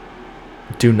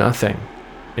do nothing.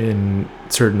 In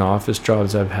certain office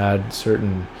jobs I've had,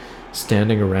 certain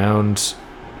standing around,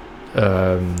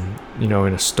 in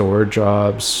a store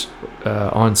jobs,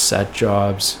 on set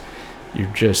jobs, you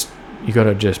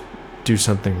gotta just do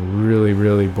something really,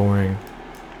 really boring.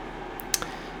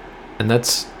 And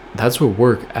that's what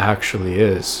work actually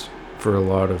is for a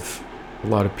lot of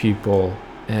people.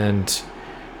 And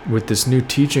with this new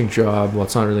teaching job, well,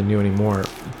 it's not really new anymore,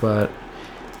 but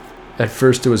at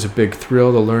first it was a big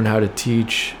thrill to learn how to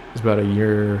teach. It was about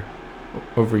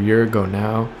over a year ago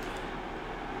now.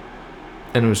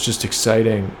 And it was just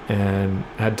exciting, and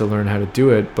I had to learn how to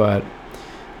do it. But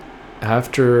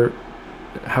after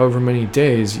however many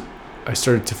days, I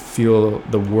started to feel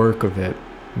the work of it,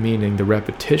 meaning the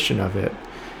repetition of it,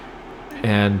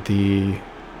 and the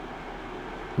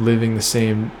living the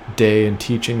same day and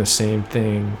teaching the same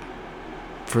thing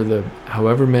for the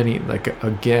however many, like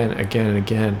again and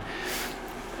again.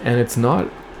 And it's not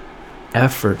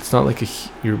effort. It's not like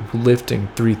you're lifting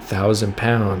 3,000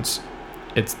 pounds.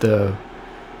 It's the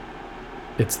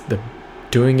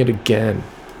doing it again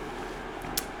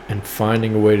and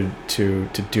finding a way to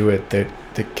do it that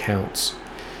counts.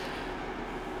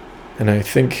 And I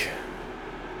think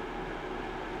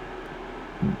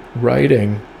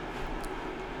writing,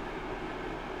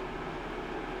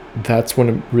 that's when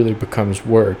it really becomes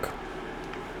work,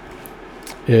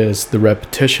 is the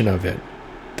repetition of it.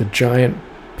 The giant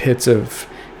pits of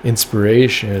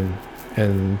inspiration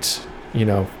and,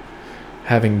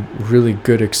 having really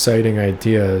good, exciting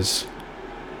ideas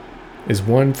is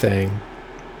one thing,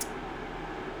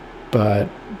 but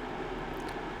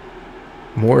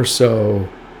more so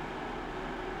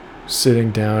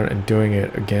sitting down and doing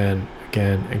it again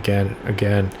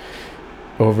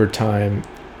over time,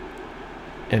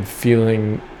 and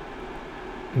feeling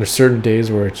there's certain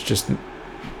days where it just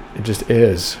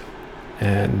is,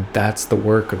 and that's the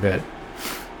work of it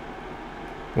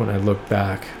when I look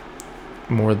back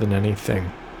more than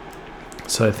anything.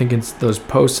 So I think it's those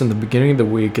posts in the beginning of the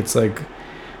week, it's like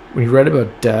when you write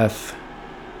about death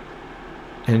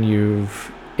and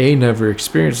you've never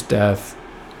experienced death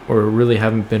or really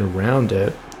haven't been around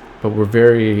it, but we're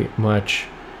very much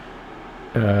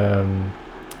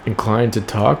inclined to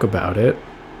talk about it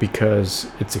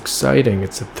because it's exciting,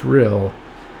 it's a thrill,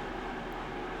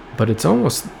 but it's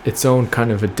almost its own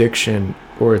kind of addiction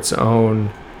or its own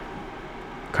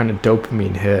kind of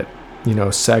dopamine hit.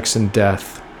 Sex and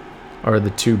death are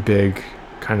the two big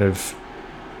kind of,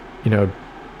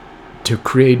 to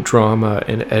create drama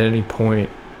at any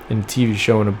point in a TV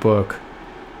show and a book,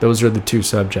 those are the two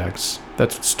subjects.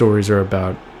 That's what stories are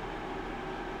about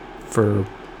for,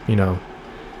 a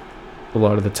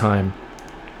lot of the time.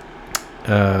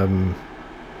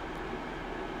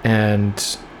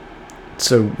 And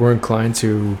so we're inclined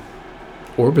to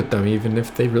orbit them even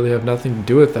if they really have nothing to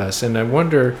do with us. And I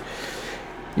wonder,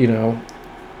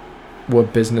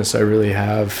 what business I really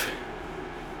have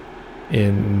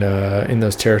in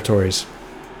those territories.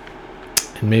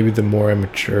 And maybe the more I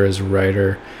mature as a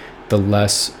writer, the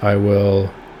less I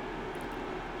will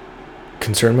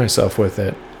concern myself with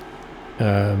it.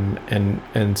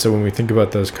 And so when we think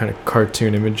about those kind of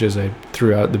cartoon images I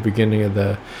threw out at the beginning of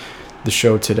the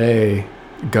show today,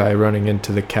 guy running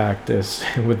into the cactus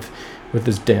with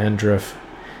his dandruff,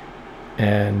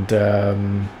 and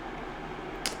the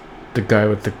guy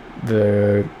with the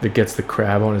that gets the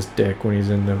crab on his dick when he's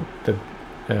in the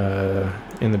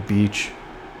beach.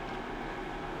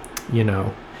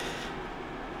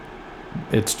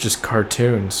 It's just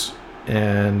cartoons,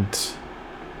 and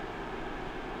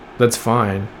that's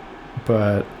fine,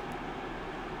 but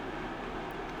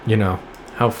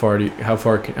how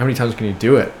many times can you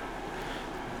do it?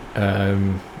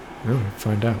 We'll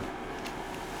find out.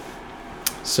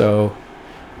 So,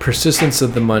 persistence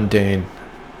of the mundane.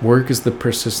 Work is the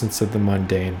persistence of the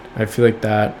mundane. I feel like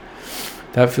that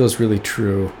feels really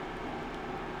true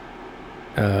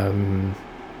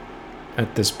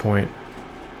at this point.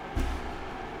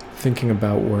 Thinking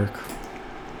about work.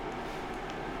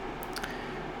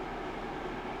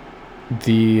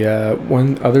 The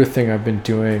one other thing I've been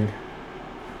doing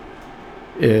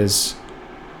is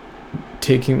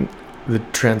taking the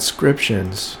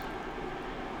transcriptions,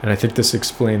 and I think this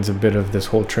explains a bit of this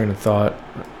whole train of thought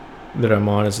that I'm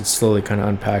on as it's slowly kind of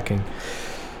unpacking.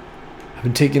 I've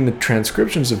been taking the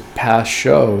transcriptions of past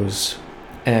shows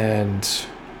and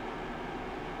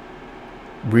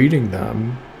reading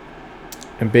them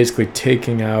and basically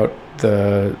taking out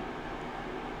trying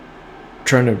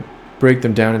to break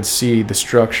them down and see the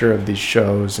structure of these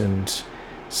shows and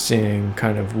seeing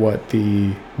kind of what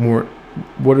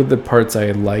are the parts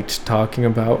I liked talking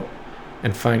about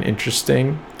and find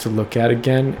interesting to look at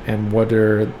again, and what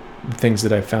are the things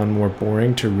that I found more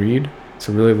boring to read.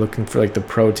 So really looking for like the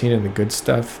protein and the good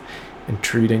stuff, and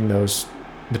treating the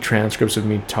transcripts of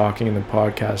me talking in the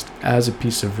podcast as a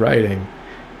piece of writing,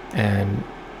 and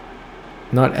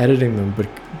not editing them, but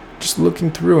just looking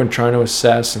through and trying to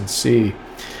assess and see.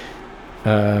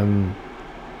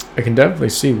 I can definitely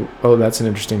see, oh, that's an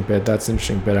interesting bit.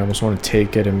 I almost want to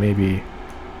take it and maybe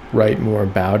write more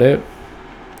about it.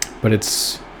 But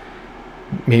it's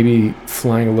maybe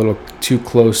flying a little too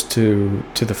close to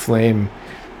the flame,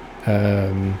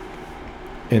 in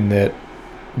that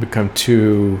become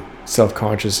too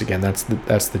self-conscious again. That's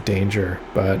the danger.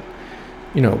 But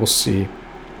we'll see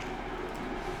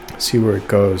where it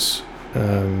goes.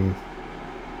 I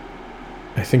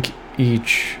think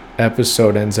each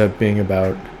episode ends up being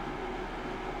about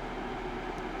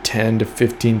 10 to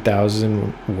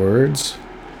 15,000 words,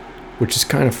 which is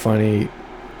kind of funny,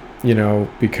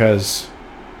 because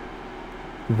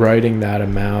writing that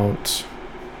amount,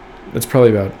 that's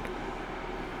probably about,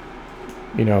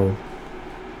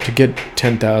 to get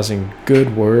 10,000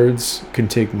 good words can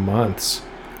take months,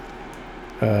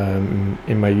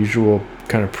 in my usual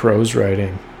kind of prose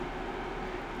writing.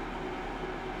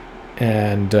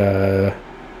 And to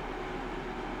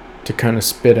kind of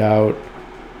spit out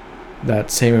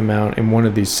that same amount in one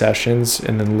of these sessions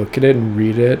and then look at it and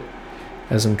read it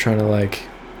as I'm trying to like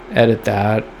edit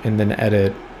that and then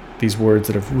edit these words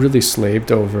that I've really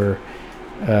slaved over,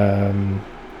 and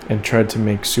tried to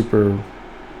make super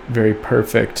very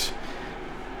perfect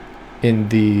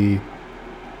in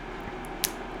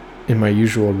my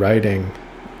usual writing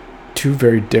two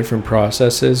very different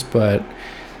processes, but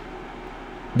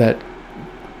that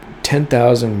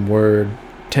 10,000 word,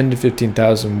 10 to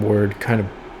 15,000 word kind of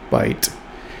bite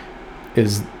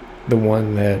is the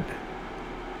one that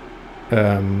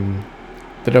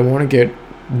that I want to get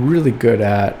really good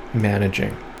at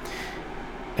managing.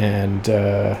 And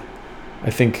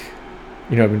I think,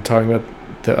 I've been talking about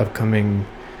the upcoming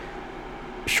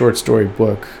short story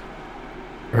book,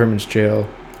 Herman's Jail,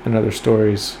 and other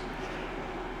stories.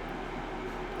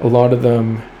 A lot of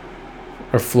them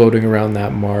are floating around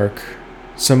that mark.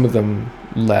 Some of them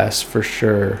less, for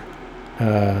sure,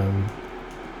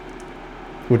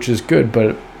 which is good,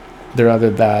 but they're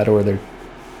either that or they're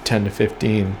 10 to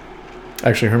 15.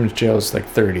 Actually, Herman's Jail is like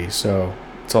 30, so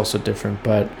it's also different,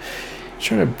 but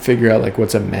trying to figure out like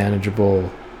what's a manageable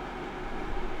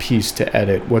piece to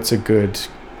edit, what's a good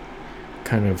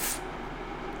kind of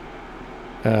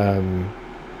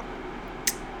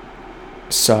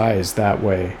size that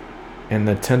way. And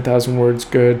the 10,000 words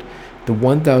good. The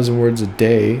 1,000 words a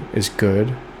day is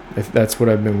good. If that's what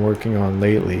I've been working on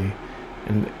lately,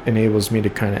 and enables me to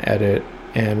kind of edit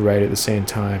and write at the same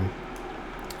time.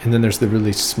 And then there's the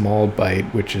really small bite,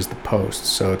 which is the post.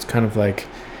 So it's kind of like,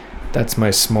 that's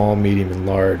my small, medium, and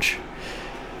large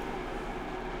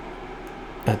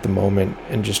at the moment,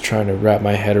 and just trying to wrap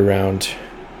my head around,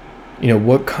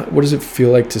 what does it feel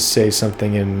like to say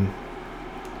something in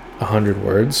 100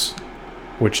 words,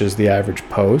 which is the average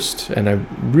post, and I'm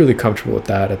really comfortable with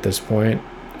that at this point.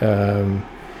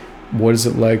 What is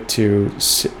it like to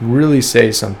really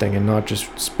say something and not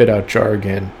just spit out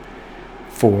jargon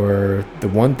for the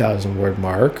 1,000 word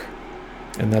mark?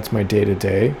 And that's my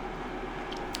day-to-day.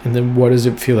 And then what does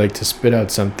it feel like to spit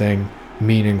out something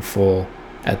meaningful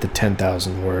at the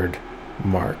 10,000 word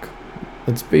mark?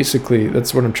 That's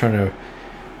what I'm trying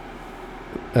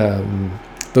to,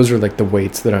 those are like the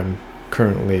weights that I'm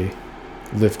currently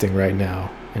lifting right now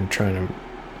and trying to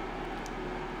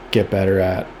get better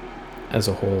at as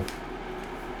a whole.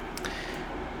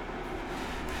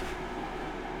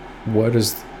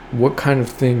 What kind of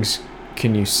things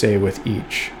can you say with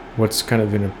each? What's kind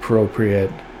of an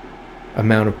appropriate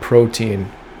amount of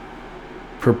protein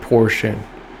per portion?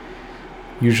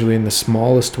 Usually in the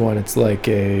smallest one, it's like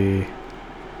a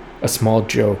small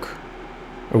joke,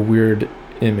 a weird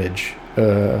image,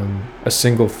 a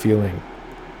single feeling.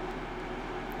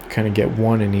 Kind of get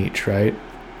one in each, right?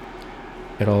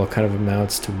 It all kind of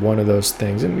amounts to one of those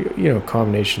things, and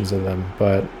combinations of them,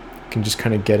 but you can just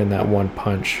kind of get in that one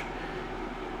punch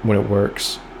when it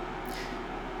works.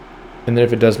 And then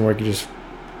if it doesn't work, it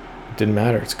didn't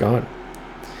matter, it's gone.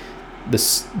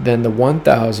 Then the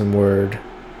 1,000 word,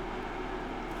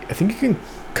 I think you can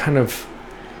kind of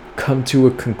come to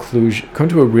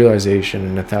a realization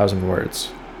in 1,000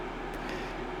 words.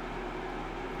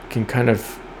 Can kind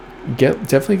of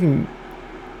definitely can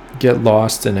get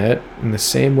lost in it in the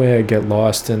same way I get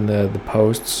lost in the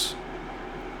posts.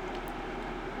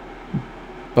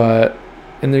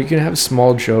 And you can have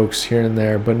small jokes here and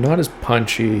there, but not as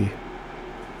punchy.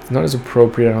 It's not as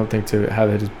appropriate, I don't think, to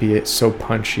have it be so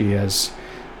punchy as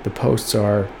the posts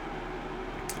are.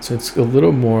 So it's a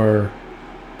little more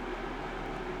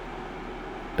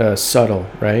subtle,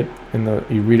 right? And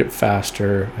you read it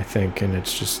faster, I think, and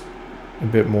it's just a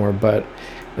bit more. But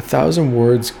 1,000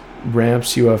 words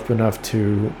ramps you up enough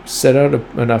to set out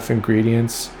enough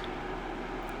ingredients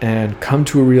and come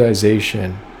to a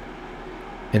realization,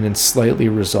 and then slightly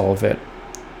resolve it.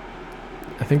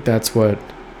 I think that's what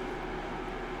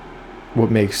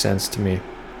makes sense to me.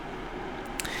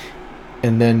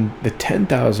 And then the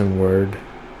 10,000 word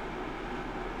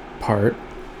part,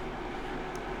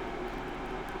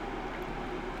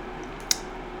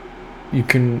 you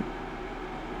can,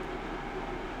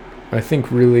 I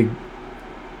think, really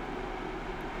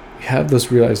have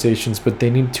those realizations, but they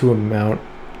need to amount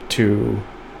to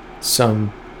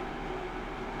something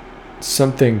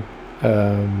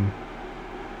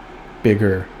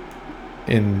bigger,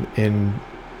 in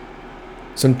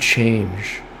some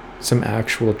change, some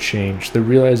actual change. The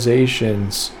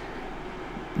realizations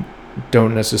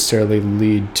don't necessarily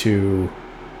lead to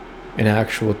an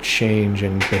actual change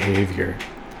in behavior.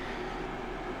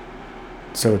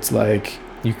 So it's like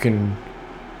you can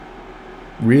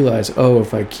realize,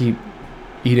 if I keep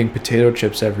eating potato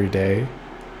chips every day,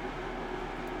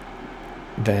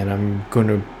 then I'm going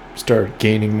to start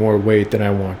gaining more weight than I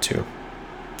want to.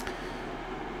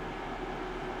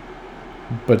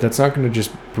 But that's not going to just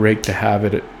break the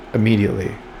habit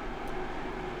immediately.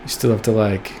 You still have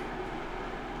to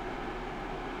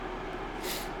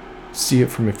see it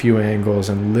from a few angles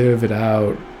and live it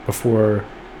out before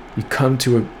you come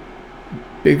to a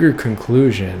bigger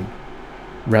conclusion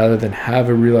rather than have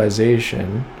a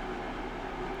realization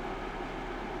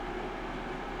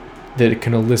that it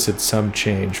can elicit some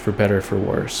change for better or for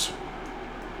worse.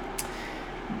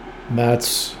 I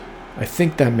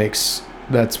think that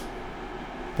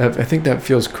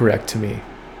feels correct to me.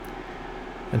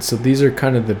 And so these are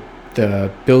kind of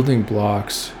the building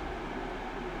blocks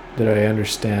that I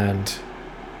understand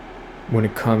when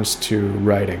it comes to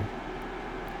writing.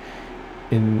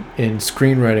 In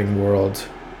screenwriting world,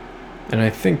 and I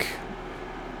think,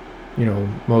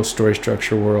 most story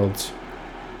structure worlds,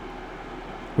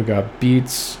 we got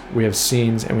beats, we have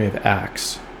scenes, and we have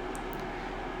acts.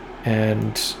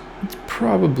 And it's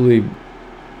probably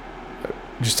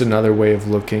just another way of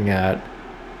looking at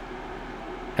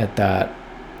that.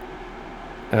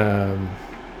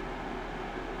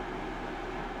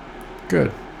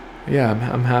 Good. Yeah,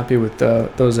 I'm happy with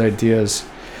those ideas.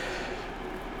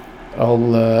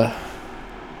 I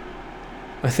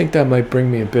think that might bring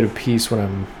me a bit of peace when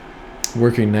I'm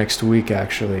working next week,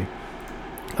 actually.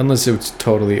 Unless it's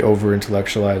totally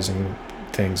over-intellectualizing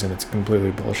things and it's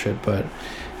completely bullshit, but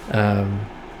I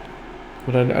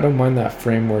don't mind that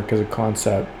framework as a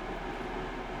concept.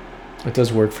 It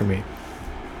does work for me.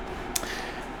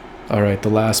 All right, the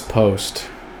last post.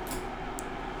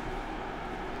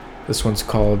 This one's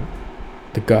called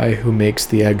 "The Guy Who Makes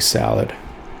the Egg Salad."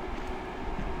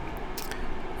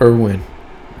 Erwin,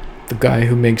 the guy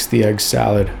who makes the egg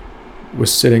salad,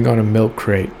 was sitting on a milk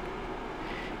crate.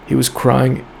 He was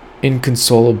crying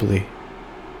inconsolably.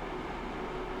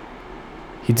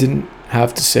 He didn't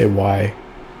have to say why.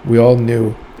 We all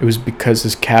knew it was because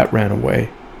his cat ran away.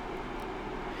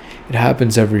 It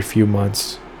happens every few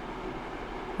months.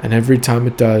 And every time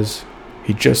it does,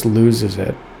 he just loses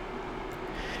it.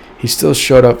 He still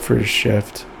showed up for his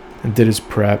shift and did his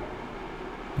prep,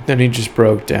 but then he just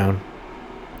broke down.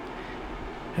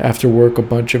 After work, a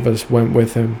bunch of us went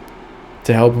with him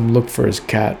to help him look for his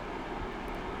cat.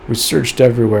 We searched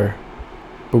everywhere,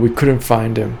 but we couldn't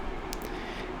find him.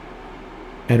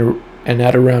 And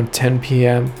at around 10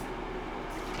 p.m.,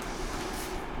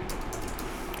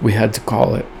 we had to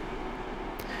call it.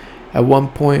 At one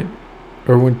point,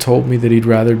 Erwin told me that he'd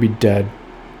rather be dead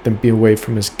than be away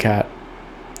from his cat.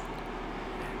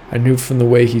 I knew from the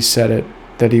way he said it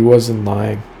that he wasn't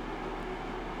lying.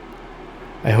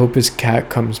 I hope his cat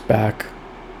comes back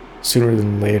sooner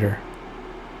than later.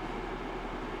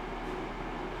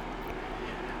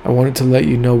 I wanted to let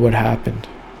you know what happened.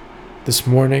 This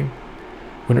morning,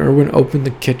 when Erwin opened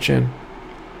the kitchen,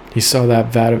 he saw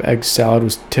that vat of egg salad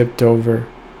was tipped over.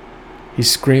 He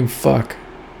screamed "fuck"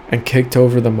 and kicked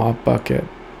over the mop bucket.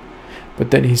 But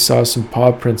then he saw some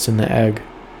paw prints in the egg.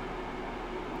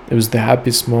 It was the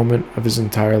happiest moment of his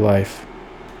entire life.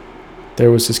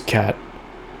 There was his cat,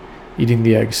 eating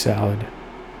the egg salad.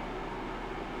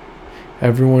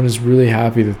 Everyone is really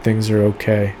happy that things are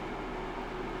okay.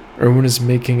 Erwin is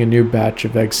making a new batch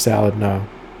of egg salad now.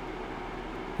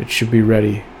 It should be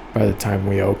ready by the time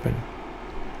we open.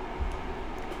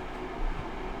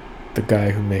 The guy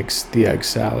who makes the egg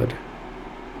salad.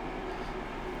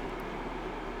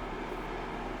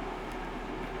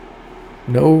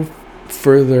 No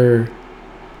further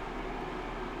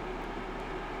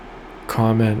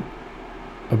comment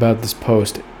about this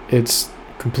post. It's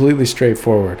completely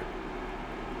straightforward.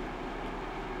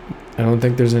 I don't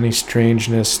think there's any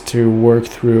strangeness to work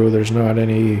through. There's not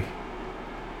any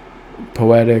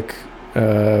poetic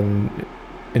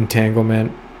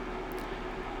entanglement.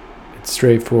 It's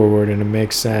straightforward and it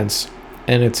makes sense.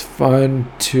 And it's fun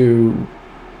to...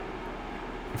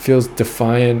 It feels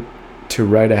defiant to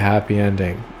write a happy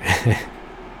ending.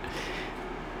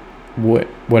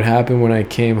 What happened when I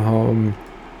came home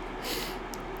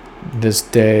this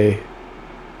day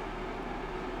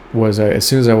was as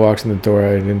soon as I walked in the door,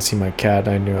 I didn't see my cat.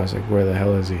 I knew. I was like, where the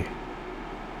hell is he?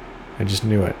 I just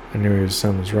knew it. I knew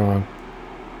something was wrong.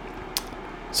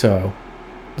 So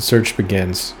the search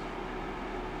begins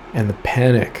and the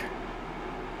panic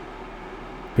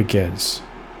begins.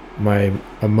 My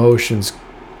emotions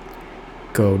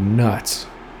go nuts.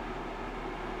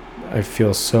 I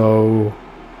feel so...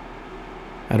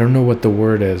 I don't know what the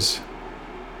word is.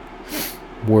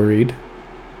 Worried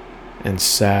and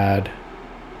sad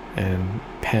and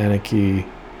panicky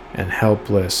and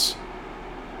helpless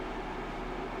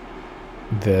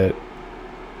that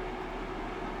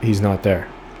he's not there.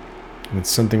 And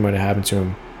something might have happened to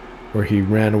him where he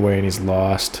ran away and he's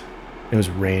lost. It was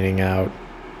raining out.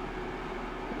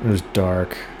 It was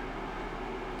dark.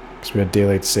 Because we had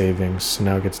daylight savings, so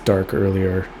now it gets dark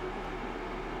earlier.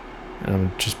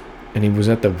 And he was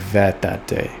at the vet that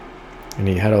day. And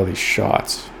he had all these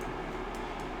shots.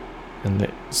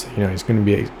 and so, he's going to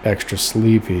be extra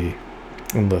sleepy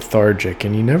and lethargic,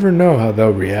 and you never know how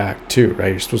they'll react too, right?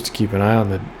 You're supposed to keep an eye on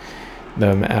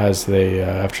them as they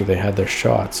after they had their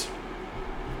shots,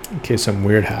 in case something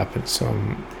weird happens.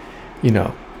 Some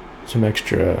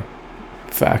extra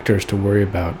factors to worry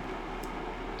about.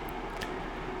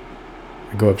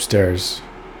 I go upstairs,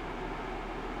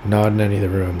 not in any of the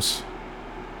rooms.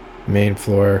 Main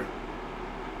floor,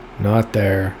 not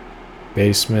there.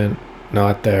 Basement,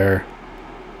 not there.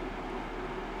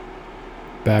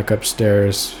 Back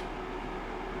upstairs.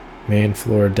 Main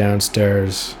floor,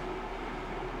 downstairs.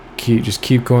 Just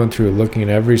keep going through, looking at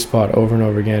every spot over and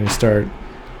over again. You start,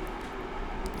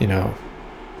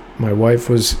 my wife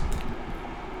was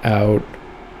out,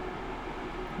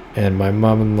 and my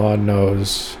mom-in-law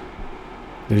knows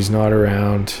that he's not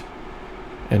around,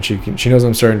 and she knows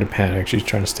I'm starting to panic. She's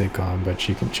trying to stay calm, but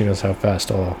she knows how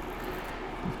fast I'll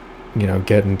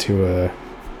get into a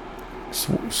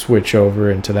switch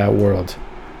over into that world.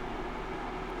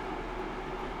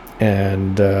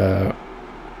 And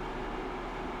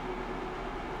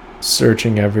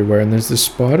searching everywhere, and there's this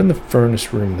spot in the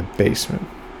furnace room in the basement,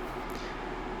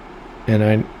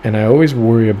 and I always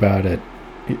worry about it.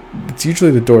 It's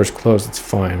usually the door's closed, it's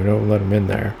fine, we don't let them in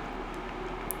there,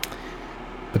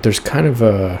 but there's kind of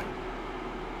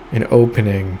an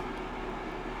opening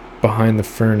behind the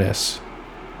furnace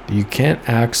that you can't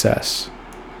access.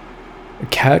 A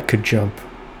cat could jump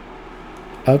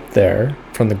up there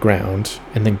from the ground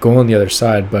and then go on the other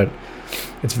side, but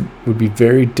it would be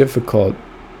very difficult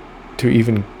to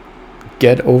even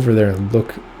get over there and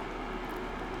look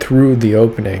through the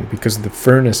opening, because the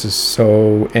furnace is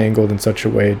so angled in such a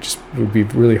way it just would be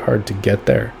really hard to get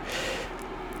there.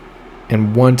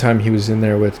 And one time he was in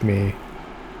there with me,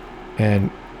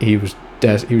 and he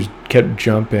kept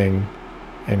jumping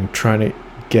and trying to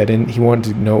get in. He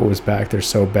wanted to know what was back there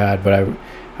so bad, but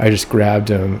I just grabbed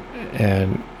him,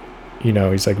 and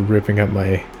he's like ripping up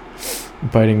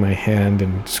biting my hand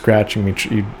and scratching me.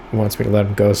 He wants me to let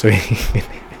him go so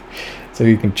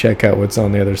he can check out what's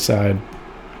on the other side.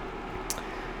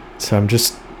 So I'm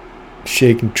just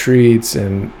shaking treats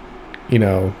and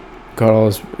got all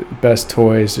his best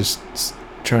toys, just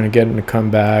trying to get him to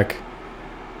come back,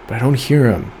 but I don't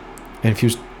hear him. And if he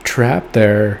was trapped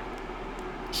there,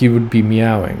 he would be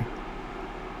meowing,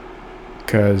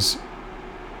 because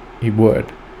he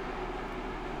would.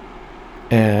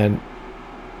 And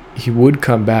he would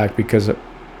come back, because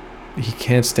he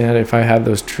can't stand it. If I have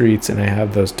those treats and I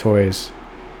have those toys,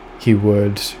 he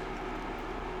would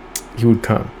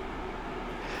come.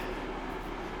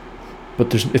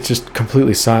 But it's just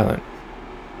completely silent.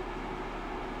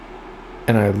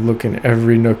 And I look in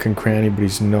every nook and cranny, but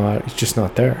he's just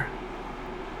not there.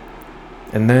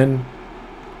 And then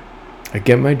I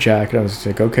get my jacket. I was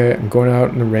like, okay, I'm going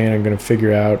out in the rain. I'm going to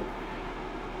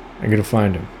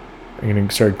find him. I'm going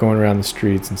to start going around the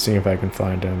streets and seeing if I can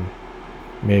find him.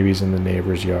 Maybe he's in the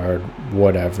neighbor's yard,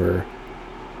 whatever.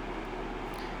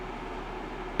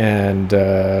 And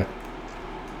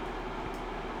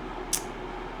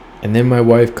then my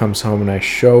wife comes home, and I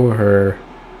show her.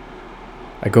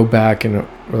 I go back and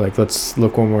we're like, let's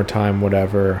look one more time,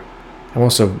 whatever. I'm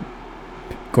also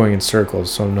going in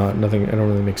circles, so nothing. I don't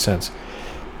really make sense.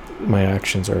 My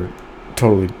actions are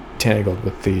totally tangled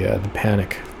with the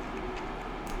panic.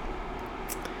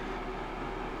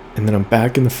 And then I'm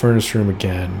back in the furnace room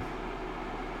again,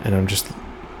 and I'm just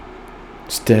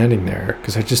standing there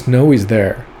because I just know he's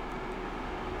there.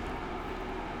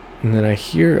 And then I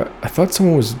thought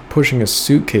someone was pushing a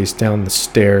suitcase down the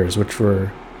stairs, which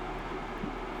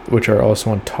are also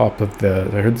on top of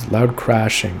I heard loud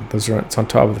crashing. It's on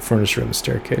top of the furnace room, the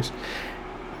staircase.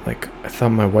 Like, I thought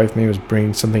my wife maybe was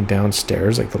bringing something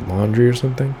downstairs, like the laundry or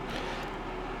something.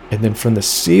 And then from the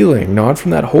ceiling, not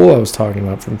from that hole I was talking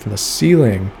about, from the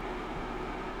ceiling,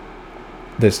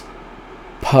 this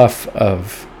puff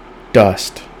of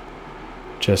dust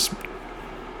just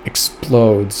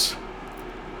explodes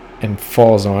and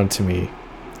falls onto me.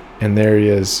 And there he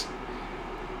is,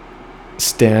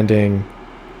 standing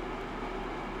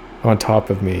on top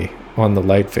of me on the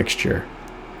light fixture.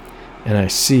 And I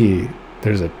see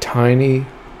there's a tiny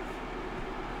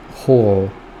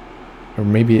hole, or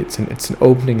maybe it's an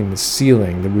opening in the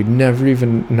ceiling that we'd never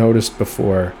even noticed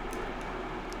before,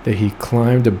 that he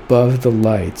climbed above the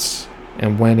lights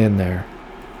and went in there,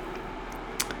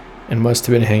 and must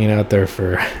have been hanging out there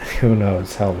for who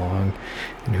knows how long,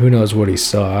 and who knows what he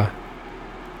saw.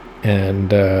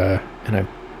 And I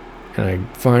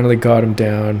finally got him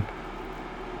down.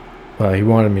 Well, he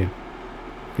wanted me.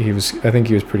 I think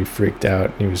he was pretty freaked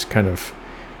out. He was kind of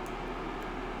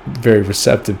very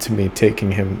receptive to me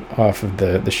taking him off of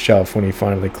the shelf when he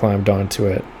finally climbed onto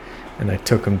it. And I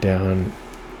took him down,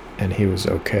 and he was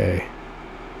okay,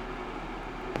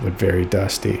 but very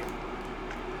dusty.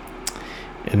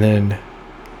 And then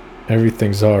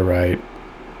everything's all right.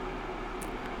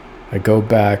 I go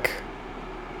back,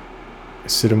 I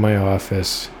sit in my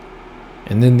office,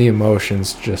 and then the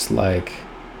emotions just like,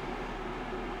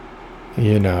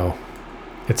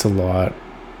 it's a lot.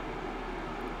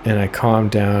 And I calm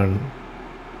down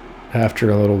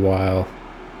after a little while.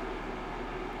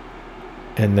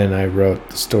 And then I wrote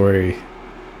the story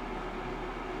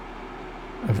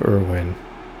of Irwin,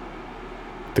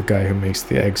 the guy who makes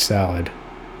the egg salad.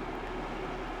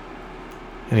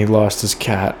 And he lost his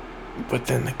cat, but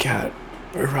then the cat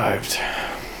arrived,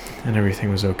 and everything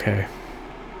was okay.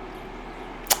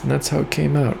 And that's how it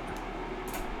came out.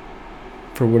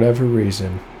 For whatever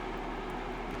reason.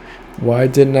 Why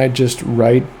didn't I just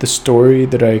write the story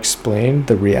that I explained,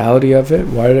 the reality of it?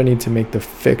 Why did I need to make the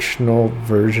fictional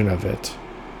version of it?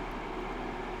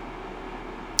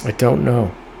 I don't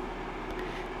know.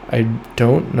 I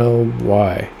don't know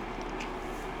why.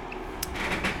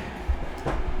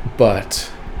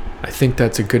 But I think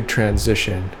that's a good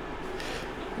transition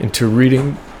into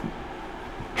reading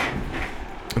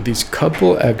these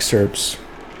couple excerpts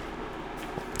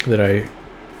that I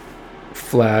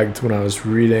flagged when I was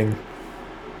reading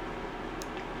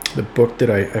the book that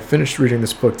I finished reading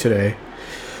this book today.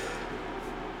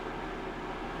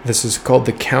 This is called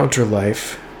The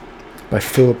Counterlife by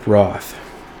Philip Roth.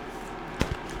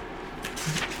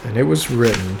 And it was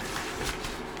written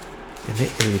in the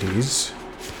 80s.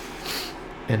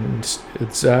 And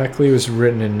exactly, it was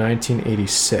written in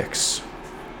 1986.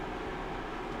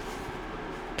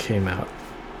 Came out.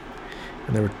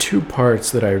 And there were two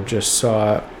parts that I just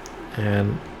saw,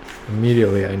 and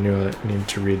immediately I knew I needed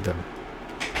to read them.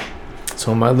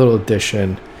 So in my little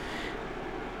edition,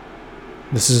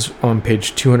 this is on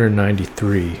page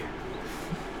 293.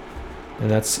 And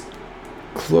that's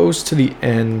close to the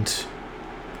end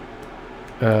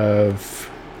of...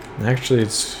 Actually,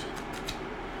 it's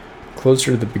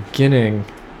closer to the beginning.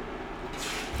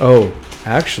 Oh,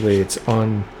 actually, it's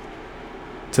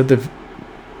at the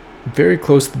very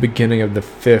close to the beginning of the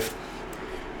fifth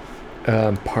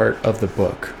part of the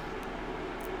book.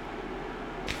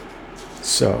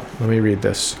 So, let me read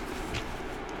this.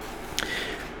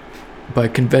 By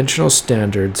conventional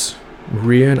standards,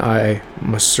 Maria and I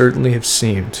must certainly have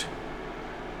seemed,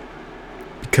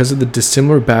 because of the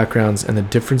dissimilar backgrounds and the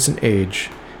difference in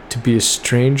age, to be a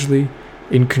strangely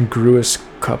incongruous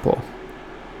couple.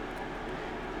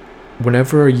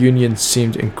 Whenever our union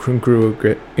seemed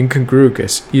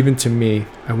incongruous, even to me,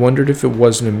 I wondered if it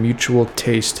wasn't a mutual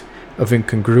taste of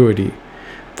incongruity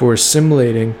for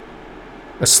assimilating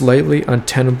a slightly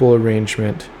untenable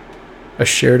arrangement, a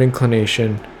shared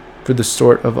inclination for the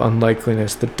sort of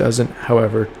unlikeliness that doesn't,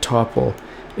 however, topple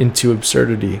into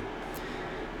absurdity,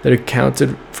 that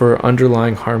accounted for our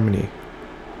underlying harmony.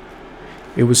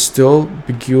 It was still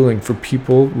beguiling for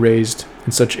people raised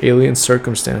in such alien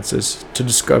circumstances to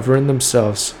discover in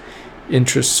themselves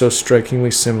interests so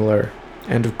strikingly similar,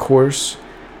 and of course,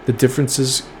 the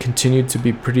differences continued to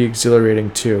be pretty exhilarating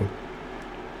too.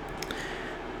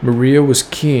 Maria was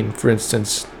keen, for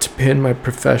instance, to pin my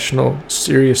professional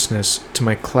seriousness to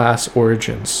my class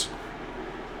origins.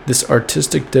 This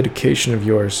artistic dedication of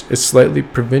yours is slightly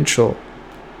provincial,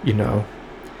 you know.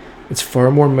 It's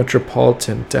far more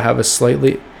metropolitan to have a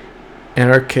slightly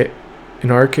anarchic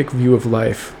view of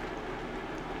life.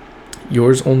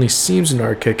 Yours only seems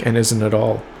anarchic and isn't at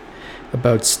all.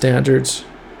 About standards,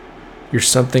 you're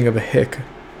something of a hick.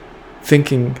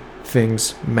 Thinking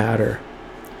things matter.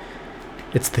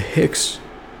 It's the hicks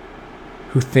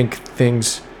who think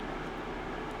things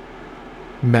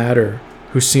matter,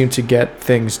 who seem to get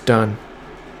things done.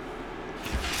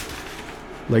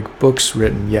 Like books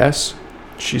written, yes,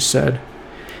 she said.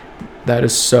 That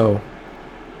is so.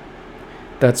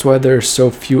 That's why there are so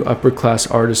few upper-class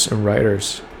artists and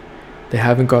writers. They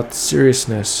haven't got the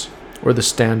seriousness, or the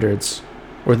standards,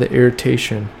 or the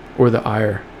irritation, or the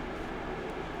ire.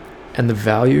 And the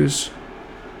values?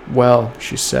 Well,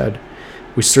 she said,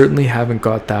 we certainly haven't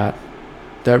got that.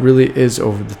 That really is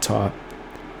over the top.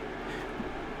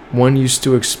 One used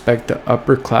to expect the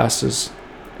upper classes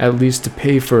at least to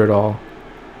pay for it all,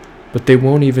 but they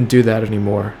won't even do that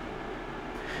anymore.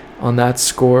 On that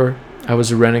score, I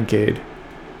was a renegade,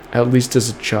 at least as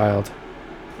a child.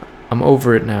 I'm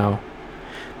over it now,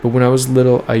 but when I was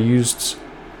little, I used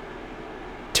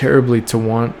terribly to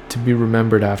want to be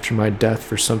remembered after my death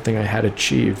for something I had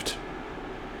achieved.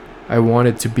 I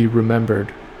wanted to be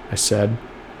remembered, I said,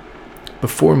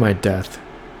 before my death,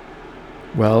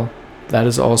 Well, that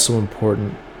is also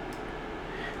important.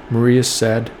 Maria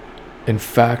said, in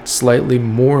fact, slightly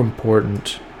more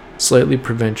important, slightly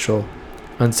provincial,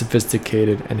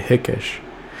 unsophisticated, and hickish,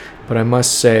 but I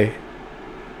must say,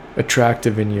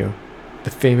 attractive in you,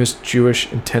 the famous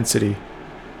Jewish intensity,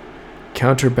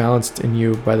 counterbalanced in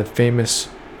you by the famous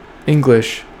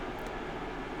English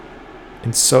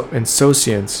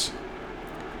insouciance.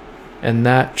 And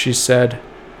that, she said,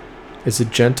 is a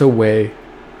gentle way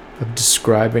of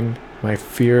describing my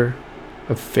fear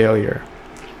of failure.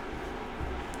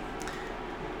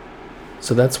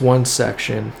 So that's one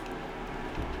section.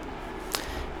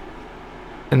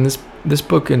 And this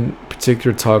book in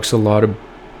particular talks a lot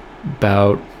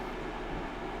about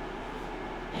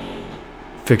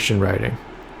fiction writing,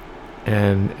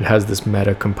 and it has this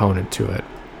meta component to it.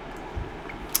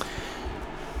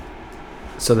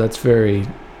 So that's very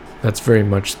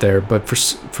much there. But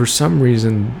for some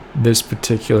reason, this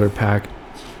particular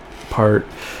part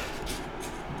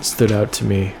stood out to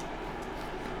me.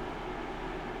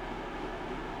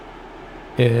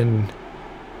 In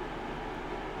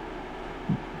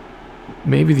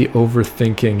maybe the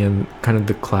overthinking and kind of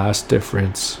the class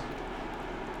difference,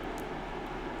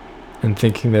 and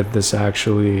thinking that this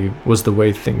actually was the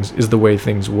way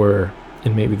things were,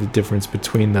 and maybe the difference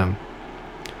between them.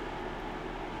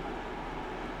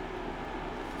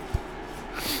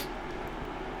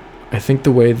 I think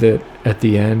the way that at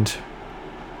the end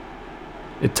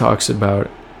it talks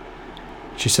about,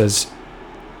 she says,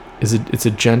 it's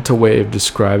a gentle way of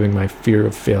describing my fear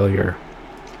of failure.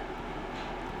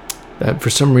 That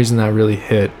for some reason that really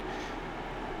hit,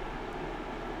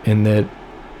 and that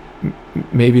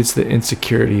maybe it's the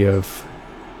insecurity of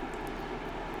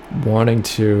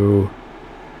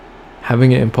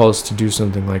having an impulse to do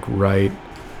something like right,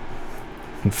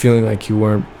 and feeling like you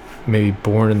weren't maybe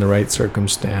born in the right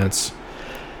circumstance,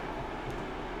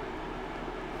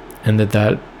 and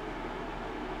that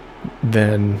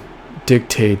then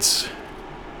dictates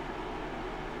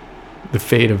the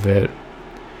fate of it.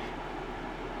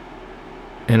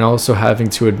 And also having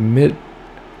to admit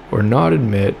or not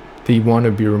admit that you want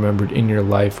to be remembered in your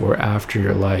life or after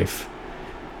your life,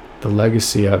 the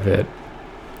legacy of it.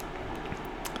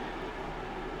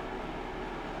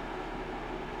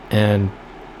 And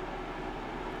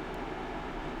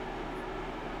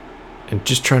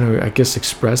just trying to, I guess,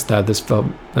 express that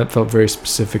felt very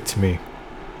specific to me.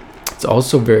 It's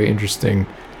also very interesting,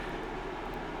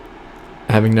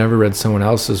 having never read someone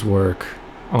else's work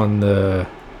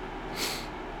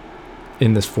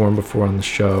in this form before on the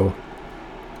show.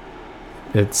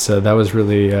 It's that was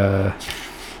really that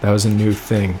was a new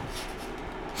thing.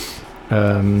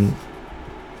 So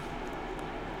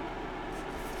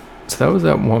that was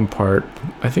that one part.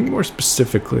 I think more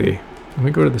specifically, let me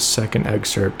go to the second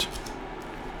excerpt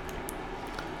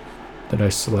that I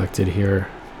selected here.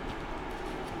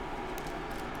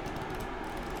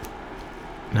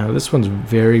 Now this one's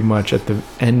very much at the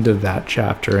end of that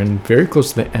chapter and very close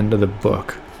to the end of the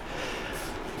book.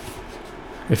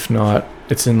 If not,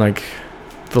 it's in like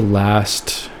the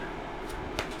last.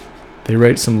 They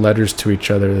write some letters to each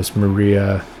other, this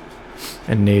Maria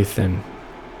and Nathan.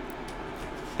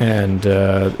 And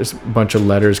there's a bunch of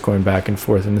letters going back and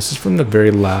forth. And this is from the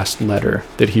very last letter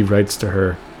that he writes to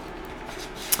her.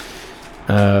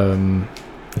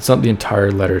 It's not the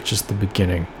entire letter, it's just the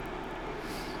beginning.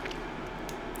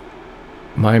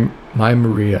 My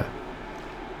Maria.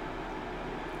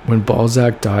 When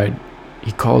Balzac died,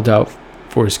 he called out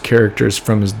for his characters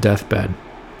from his deathbed.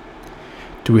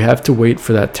 Do we have to wait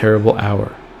for that terrible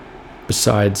hour?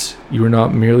 Besides, you are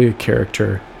not merely a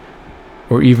character,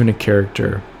 or even a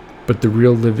character, but the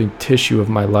real living tissue of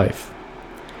my life.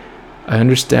 I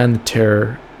understand the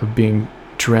terror of being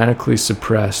tyrannically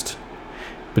suppressed,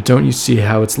 but don't you see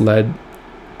how it's led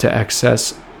to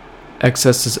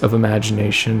excesses of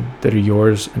imagination that are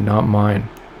yours and not mine?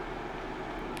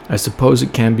 I suppose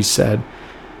it can be said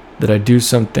that I do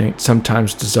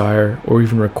sometimes desire or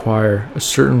even require a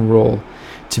certain role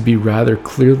to be rather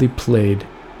clearly played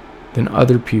than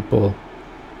other people,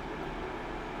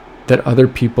 that other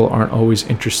people aren't always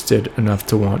interested enough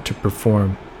to want to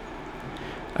perform.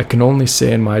 I can only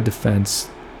say in my defense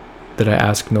that I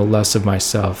ask no less of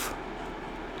myself.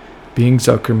 Being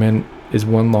Zuckerman is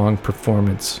one long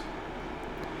performance,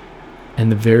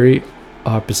 and the very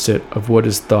opposite of what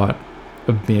is thought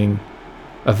of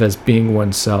as being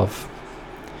oneself.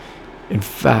 In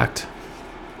fact,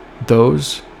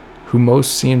 those who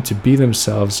most seem to be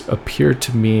themselves appear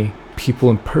to me people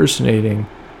impersonating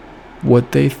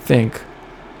what they think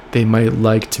they might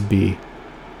like to be,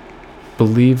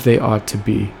 believe they ought to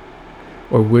be,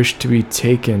 or wish to be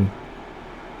taken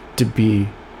to be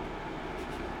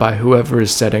by whoever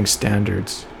is setting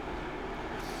standards.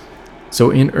 So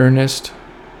in earnest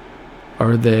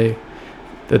are they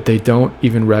that they don't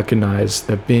even recognize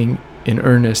that being in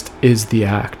earnest is the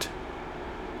act.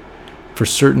 For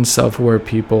certain self-aware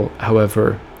people,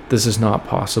 however, this is not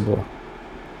possible.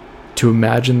 To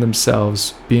imagine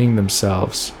themselves being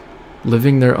themselves,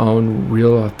 living their own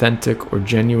real, authentic, or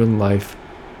genuine life,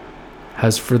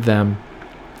 has for them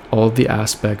all the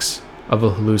aspects of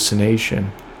a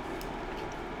hallucination.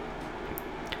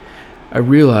 I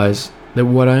realize that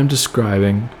what I am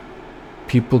describing,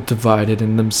 people divided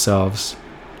in themselves,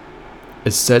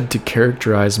 is said to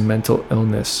characterize mental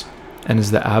illness and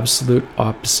is the absolute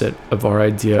opposite of our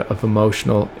idea of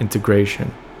emotional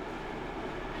integration.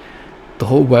 The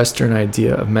whole Western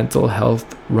idea of mental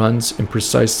health runs in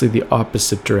precisely the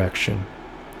opposite direction.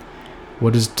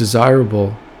 What is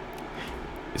desirable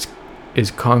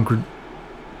is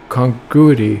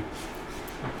congruity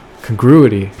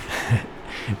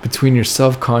between your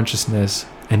self-consciousness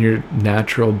and your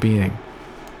natural being.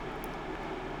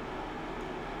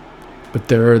 But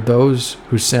there are those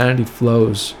whose sanity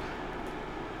flows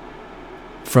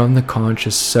from the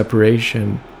conscious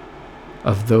separation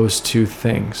of those two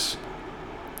things.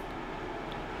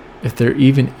 If there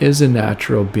even is a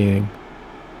natural being,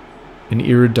 an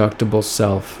irreducible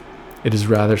self, it is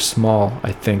rather small,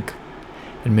 I think,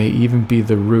 and may even be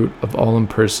the root of all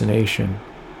impersonation.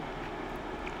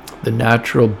 The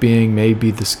natural being may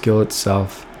be the skill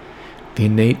itself, the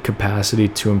innate capacity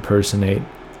to impersonate.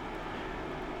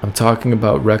 I'm talking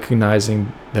about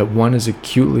recognizing that one is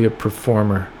acutely a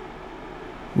performer,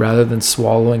 rather than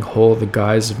swallowing whole the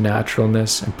guise of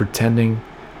naturalness and pretending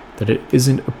that it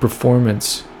isn't a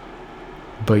performance,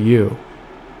 but you.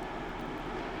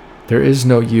 There is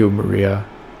no you, Maria,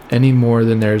 any more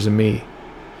than there is a me.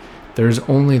 There is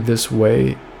only this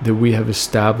way that we have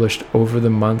established over the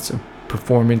months of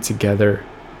performing together,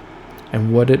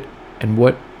 and what it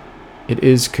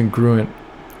is congruent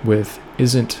with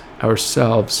isn't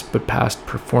ourselves but past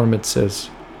performances.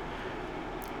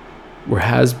 We're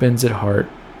has-beens at heart,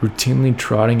 routinely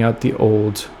trotting out the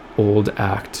old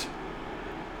act.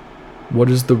 What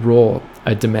is the role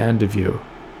I demand of you?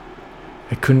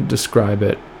 I couldn't describe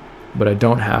it, but I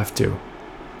don't have to.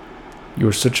 You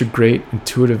are such a great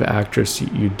intuitive actress,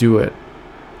 you do it,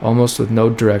 almost with no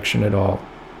direction at all.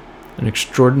 An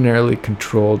extraordinarily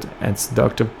controlled and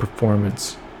seductive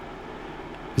performance.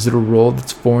 Is it a role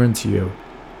that's foreign to you?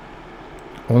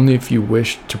 Only if you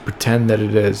wish to pretend that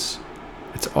it is.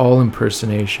 It's all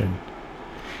impersonation.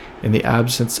 In the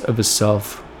absence of a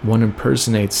self, one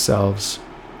impersonates selves,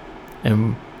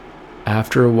 and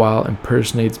after a while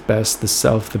impersonates best the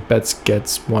self that best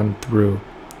gets one through.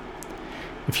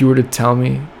 If you were to tell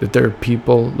me that there are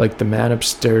people like the man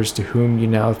upstairs to whom you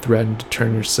now threaten to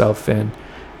turn yourself in,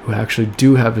 who actually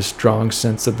do have a strong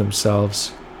sense of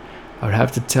themselves, I would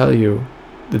have to tell you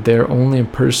that they are only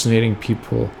impersonating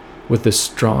people with a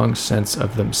strong sense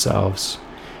of themselves,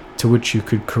 to which you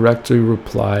could correctly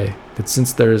reply that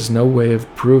since there is no way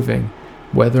of proving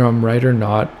whether I'm right or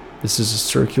not, this is a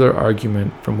circular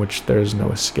argument from which there is no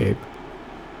escape.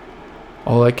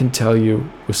 All I can tell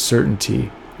you with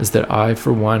certainty is that I,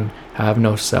 for one, have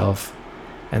no self,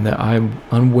 and that I am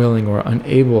unwilling or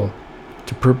unable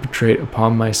to perpetrate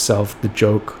upon myself the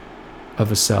joke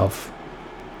of a self.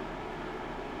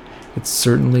 It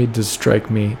certainly does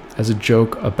strike me as a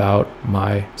joke about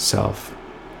myself.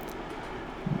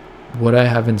 What I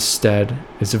have instead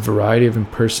is a variety of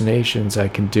impersonations I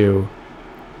can do,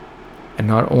 and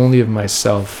not only of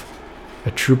myself,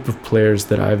 a troupe of players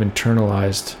that I have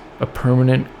internalized, a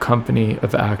permanent company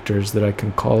of actors that I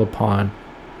can call upon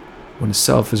when a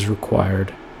self is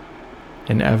required,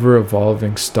 an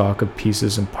ever-evolving stock of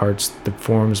pieces and parts that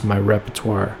forms my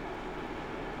repertoire.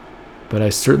 But I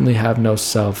certainly have no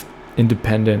self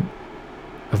independent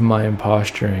of my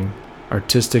imposturing,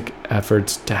 artistic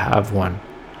efforts to have one,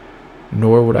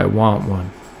 nor would I want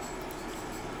one.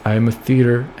 I am a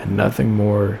theater and nothing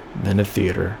more than a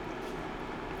theater.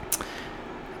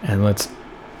 And let's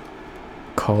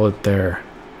call it there.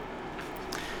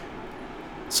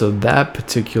 So that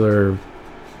particular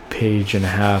page and a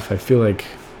half, I feel like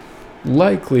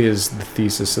likely is the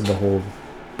thesis of the whole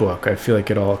book. I feel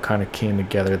like it all kind of came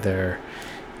together there.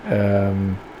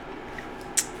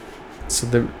 So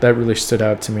that really stood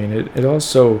out to me. And it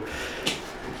also,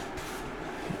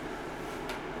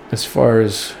 as far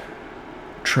as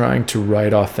trying to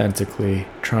write authentically,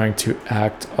 trying to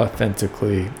act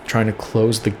authentically, trying to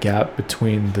close the gap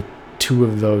between the two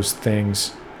of those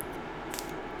things,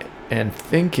 and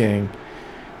thinking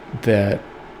that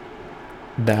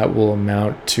will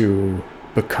amount to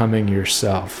becoming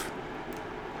yourself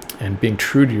and being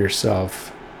true to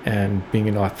yourself and being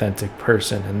an authentic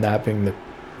person, and that being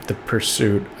the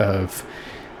pursuit of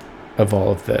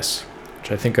all of this,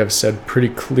 which I think I've said pretty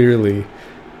clearly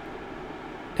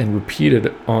and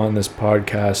repeated on this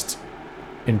podcast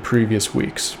in previous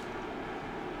weeks.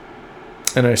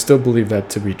 And I still believe that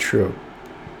to be true.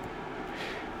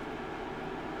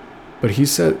 But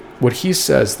what he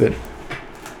says that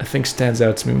I think stands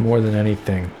out to me more than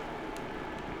anything.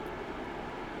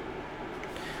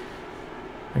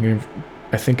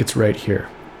 I think it's right here.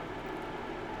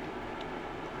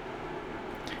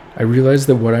 I realize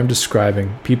that what I'm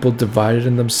describing, people divided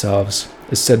in themselves,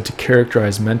 is said to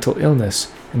characterize mental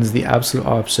illness and is the absolute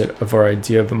opposite of our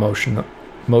idea of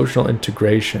emotional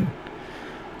integration.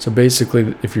 So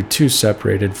basically, if you're too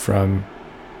separated from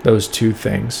those two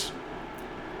things,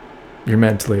 you're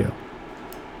mentally ill.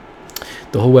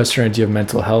 The whole Western idea of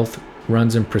mental health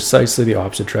runs in precisely the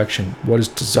opposite direction. What is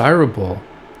desirable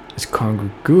is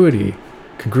congruity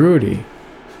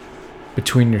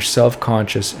between your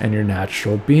self-conscious and your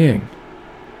natural being.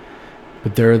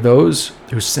 But there are those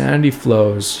whose sanity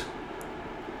flows.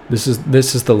 This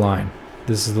is the line.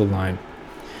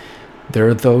 There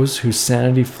are those whose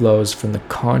sanity flows from the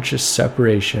conscious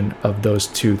separation of those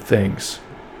two things.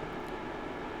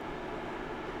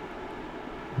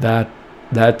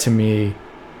 That to me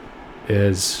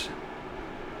is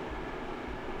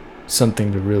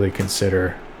something to really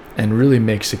consider, and really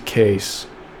makes a case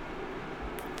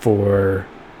for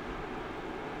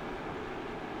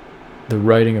the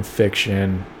writing of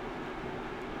fiction,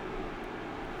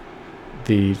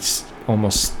 the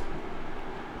almost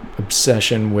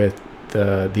obsession with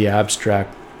the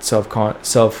abstract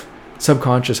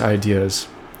subconscious ideas,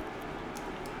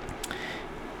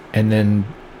 and then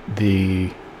the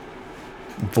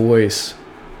voice,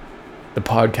 the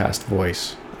podcast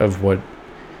voice of what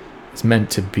is meant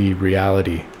to be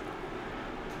reality.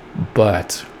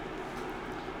 But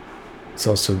it's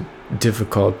also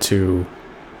difficult to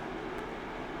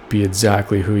be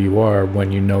exactly who you are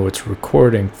when you know it's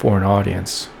recording for an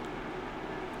audience.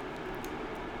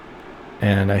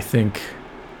 And I think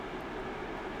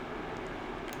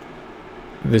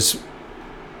this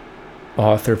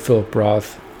author, Philip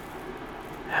Roth,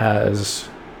 has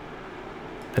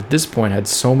at this point had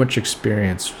so much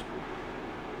experience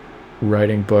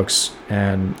writing books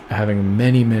and having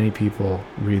many people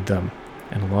read them,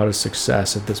 and a lot of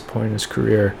success at this point in his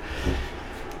career,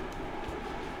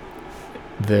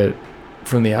 that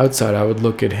from the outside I would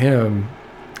look at him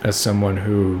as someone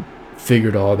who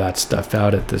figured all that stuff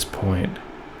out at this point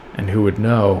and who would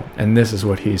know. And this is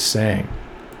what he's saying: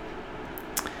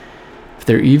 if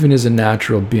there even is a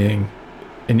natural being,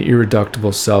 an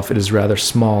irreducible self, it is rather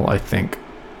small, I think,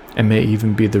 and may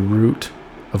even be the root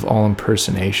of all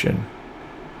impersonation.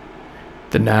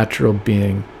 The natural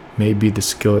being may be the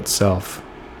skill itself,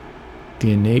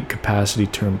 the innate capacity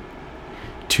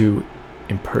to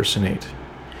impersonate.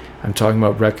 I'm talking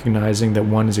about recognizing that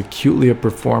one is acutely a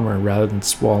performer rather than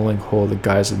swallowing whole the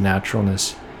guise of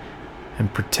naturalness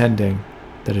and pretending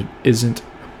that it isn't a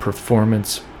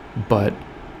performance but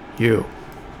you.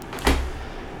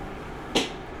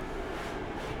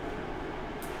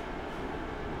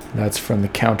 That's from The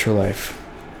Counterlife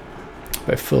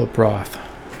by Philip Roth.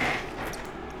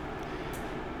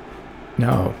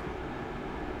 Now,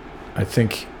 I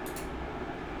think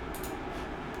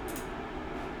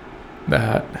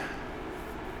that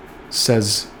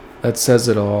says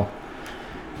it all,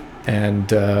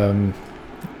 and I'm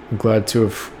glad to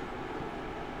have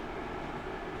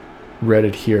read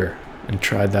it here and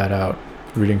tried that out,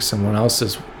 reading someone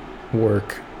else's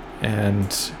work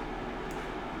and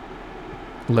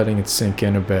letting it sink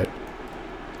in a bit.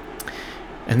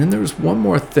 And then there was one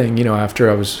more thing, after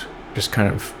I was just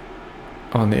kind of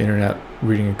on the internet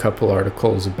reading a couple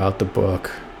articles about the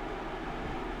book,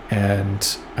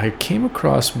 and I came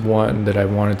across one that I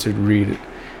wanted to read,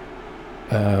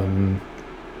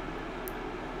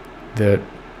 that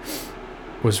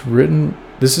was written.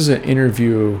 This is an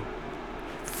interview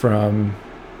from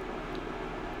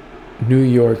New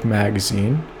York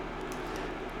Magazine,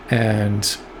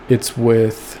 and it's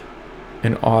with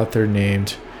an author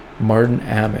named Martin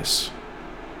Amis,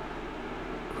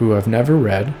 who I've never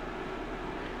read,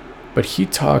 but he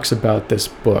talks about this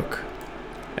book,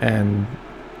 and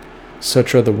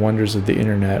such are the wonders of the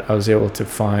internet.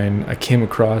 I came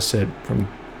across it from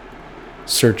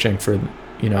searching for,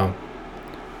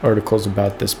 articles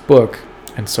about this book,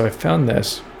 and so I found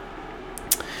this.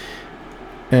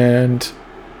 And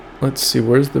let's see,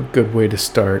 where's the good way to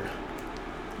start?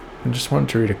 I just wanted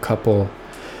to read a couple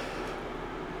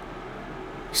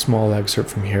small excerpt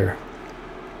from here.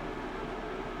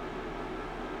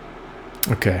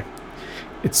 Okay.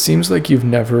 It seems like you've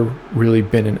never really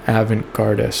been an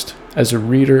avant-gardist, as a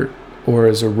reader or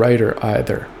as a writer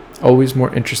either, always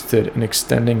more interested in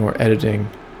extending or editing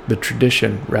the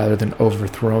tradition rather than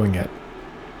overthrowing it.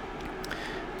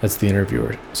 That's the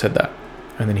interviewer said that.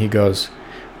 And then he goes,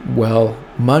 well,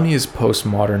 Money is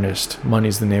postmodernist. Money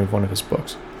is the name of one of his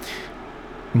books.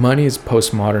 Money is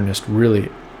postmodernist, really,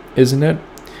 isn't it?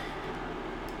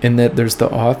 In that there's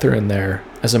the author in there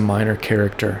as a minor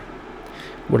character.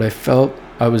 What I felt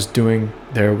I was doing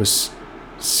there was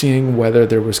seeing whether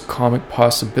there was comic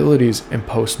possibilities in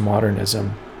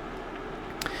postmodernism.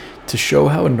 To show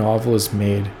how a novel is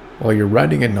made while you're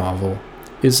writing a novel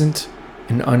isn't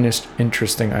an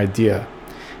uninteresting idea,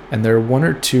 and there are one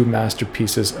or two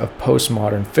masterpieces of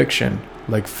postmodern fiction,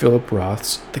 like Philip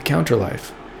Roth's The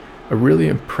Counterlife, a really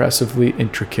impressively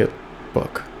intricate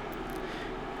book.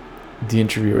 The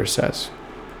interviewer says,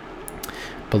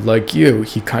 but like you,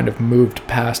 he kind of moved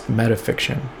past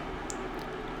metafiction.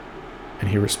 And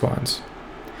he responds,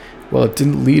 well, it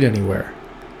didn't lead anywhere.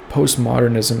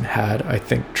 Postmodernism had, I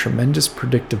think, tremendous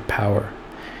predictive power.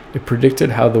 It predicted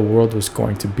how the world was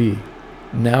going to be.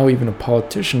 Now even a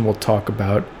politician will talk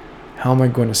about, how am I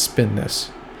going to spin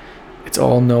this? It's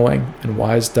all-knowing and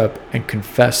wised up and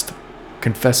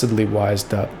confessedly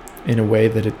wised up in a way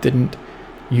that it didn't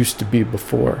used to be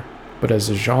before. But as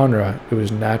a genre, it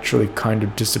was naturally kind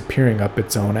of disappearing up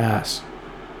its own ass.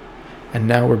 And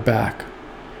now we're back.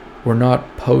 We're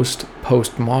not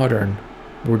postmodern,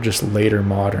 we're just later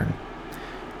modern.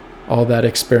 All that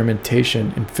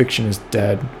experimentation in fiction is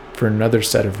dead for another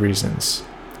set of reasons.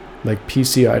 Like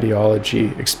PC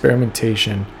ideology,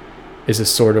 experimentation is a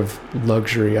sort of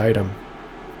luxury item.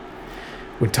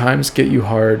 When times get you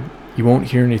hard, you won't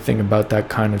hear anything about that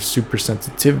kind of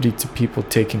supersensitivity to people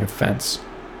taking offense.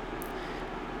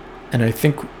 And I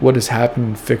think what has happened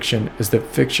in fiction is that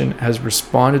fiction has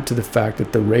responded to the fact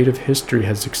that the rate of history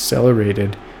has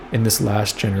accelerated in this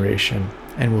last generation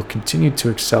and will continue to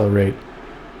accelerate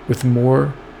with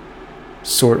more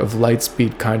sort of light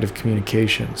speed kind of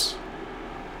communications.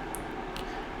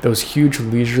 Those huge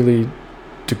leisurely,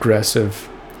 digressive,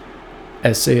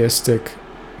 essayistic,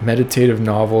 meditative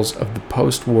novels of the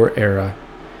post-war era,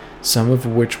 some of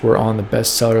which were on the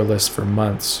bestseller list for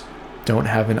months, don't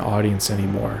have an audience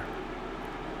anymore.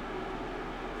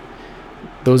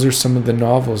 Those are some of the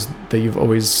novels that you've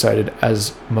always cited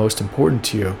as most important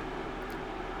to you.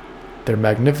 They're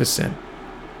magnificent,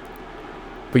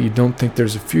 but you don't think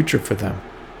there's a future for them.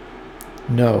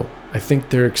 No, I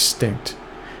think they're extinct.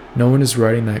 No one is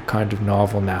writing that kind of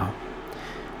novel now.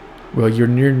 Well, your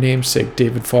near namesake,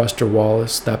 David Foster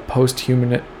Wallace, that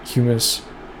posthumous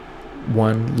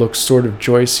one, looks sort of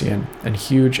Joycean and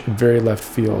huge and very left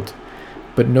field.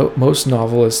 But most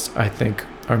novelists, I think,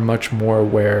 are much more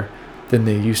aware than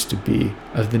they used to be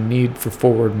of the need for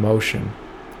forward motion,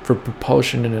 for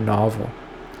propulsion in a novel.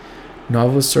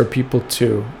 Novelists are people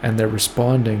too, and they're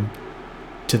responding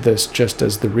to this just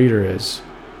as the reader is.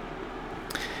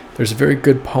 There's a very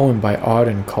good poem by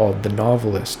Auden called The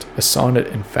Novelist, a sonnet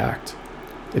in fact.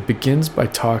 It begins by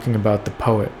talking about the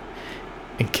poet.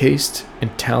 Encased in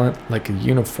talent like a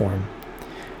uniform,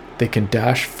 they can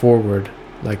dash forward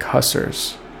like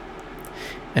hussars.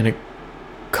 And it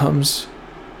comes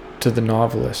to the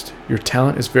novelist. Your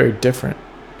talent is very different.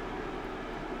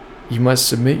 You must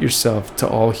submit yourself to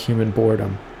all human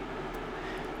boredom.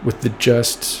 With the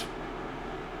just,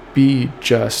 be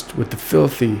just. With the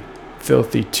filthy,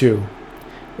 filthy too.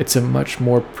 It's a much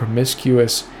more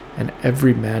promiscuous and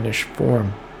everymanish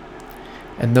form.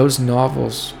 And those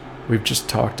novels we've just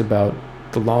talked about,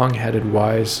 the long-headed,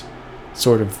 wise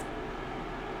sort of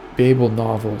Babel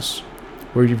novels,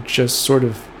 where you've just sort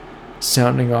of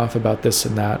sounding off about this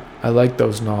and that. I like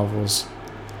those novels,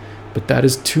 but that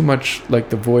is too much like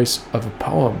the voice of a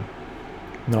poem,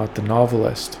 not the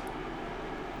novelist.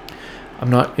 I'm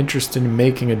not interested in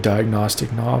making a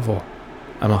diagnostic novel.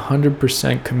 I'm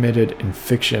 100% committed in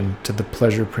fiction to the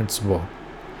pleasure principle.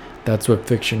 That's what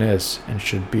fiction is and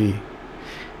should be.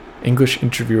 English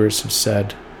interviewers have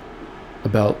said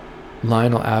about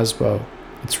Lionel Asbo,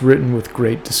 it's written with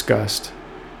great disgust.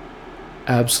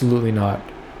 Absolutely not.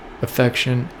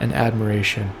 Affection and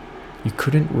admiration. You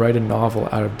couldn't write a novel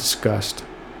out of disgust.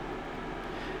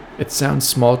 It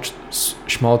sounds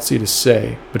schmaltzy to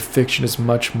say, but fiction has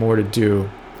much more to do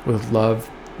with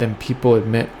love than people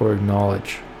admit or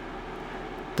acknowledge.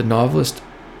 The novelist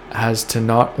has to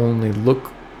not only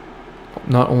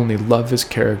love his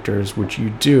characters, which you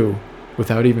do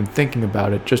without even thinking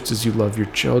about it, just as you love your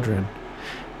children,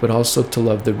 but also to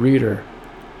love the reader.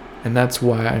 And that's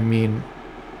why I mean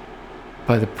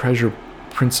by the pleasure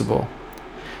principle.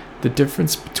 the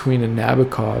difference between a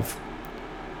Nabokov,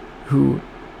 who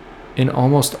in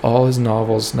almost all his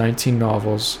novels, 19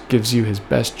 novels, gives you his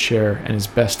best chair and his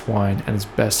best wine and his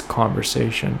best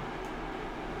conversation.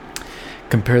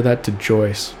 Compare that to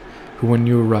Joyce, who when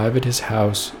you arrive at his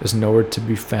house is nowhere to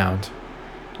be found,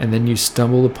 and then you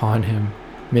stumble upon him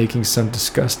making some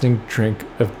disgusting drink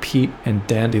of peat and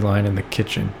dandelion in the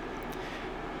kitchen.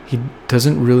 He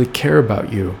doesn't really care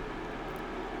about you.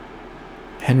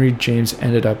 Henry James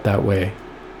ended up that way.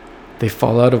 They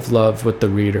fall out of love with the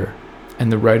reader, and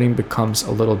the writing becomes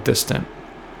a little distant.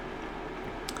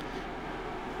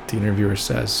 The interviewer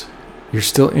says, "You're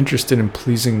still interested in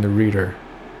pleasing the reader."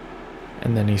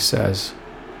 And then he says,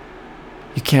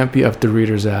 "You can't be up the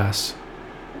reader's ass,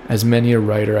 as many a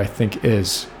writer I think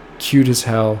is, cute as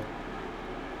hell,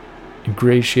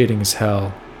 ingratiating as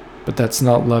hell, but that's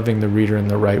not loving the reader in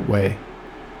the right way.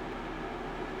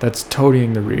 That's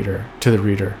toadying the reader to the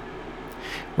reader.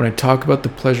 When I talk about the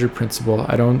pleasure principle,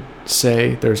 I don't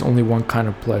say there's only one kind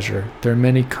of pleasure. There are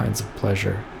many kinds of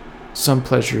pleasure. Some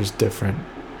pleasure is different.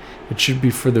 It should be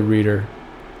for the reader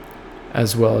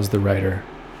as well as the writer,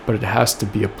 but it has to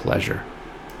be a pleasure."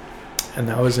 And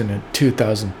that was in a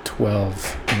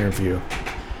 2012 interview.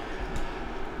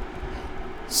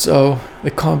 So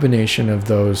the combination of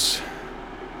those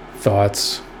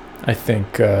thoughts, I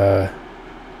think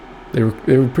they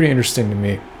were pretty interesting to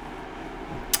me,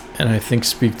 and I think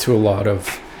speak to a lot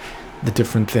of the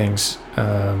different things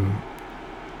that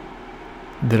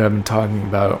I've been talking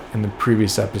about in the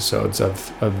previous episodes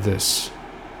of this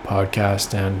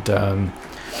podcast, and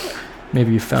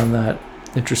maybe you found that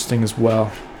interesting as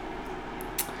well.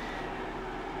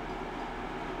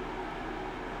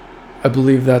 I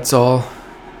believe that's all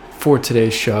for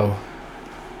today's show.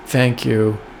 Thank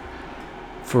you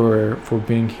for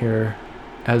being here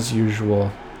as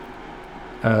usual.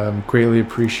 Greatly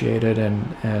appreciated,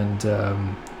 and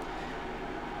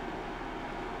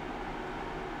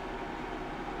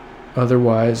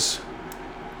otherwise,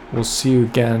 we'll see you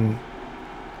again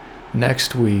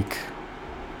next week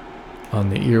on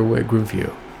the Earwig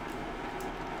Review.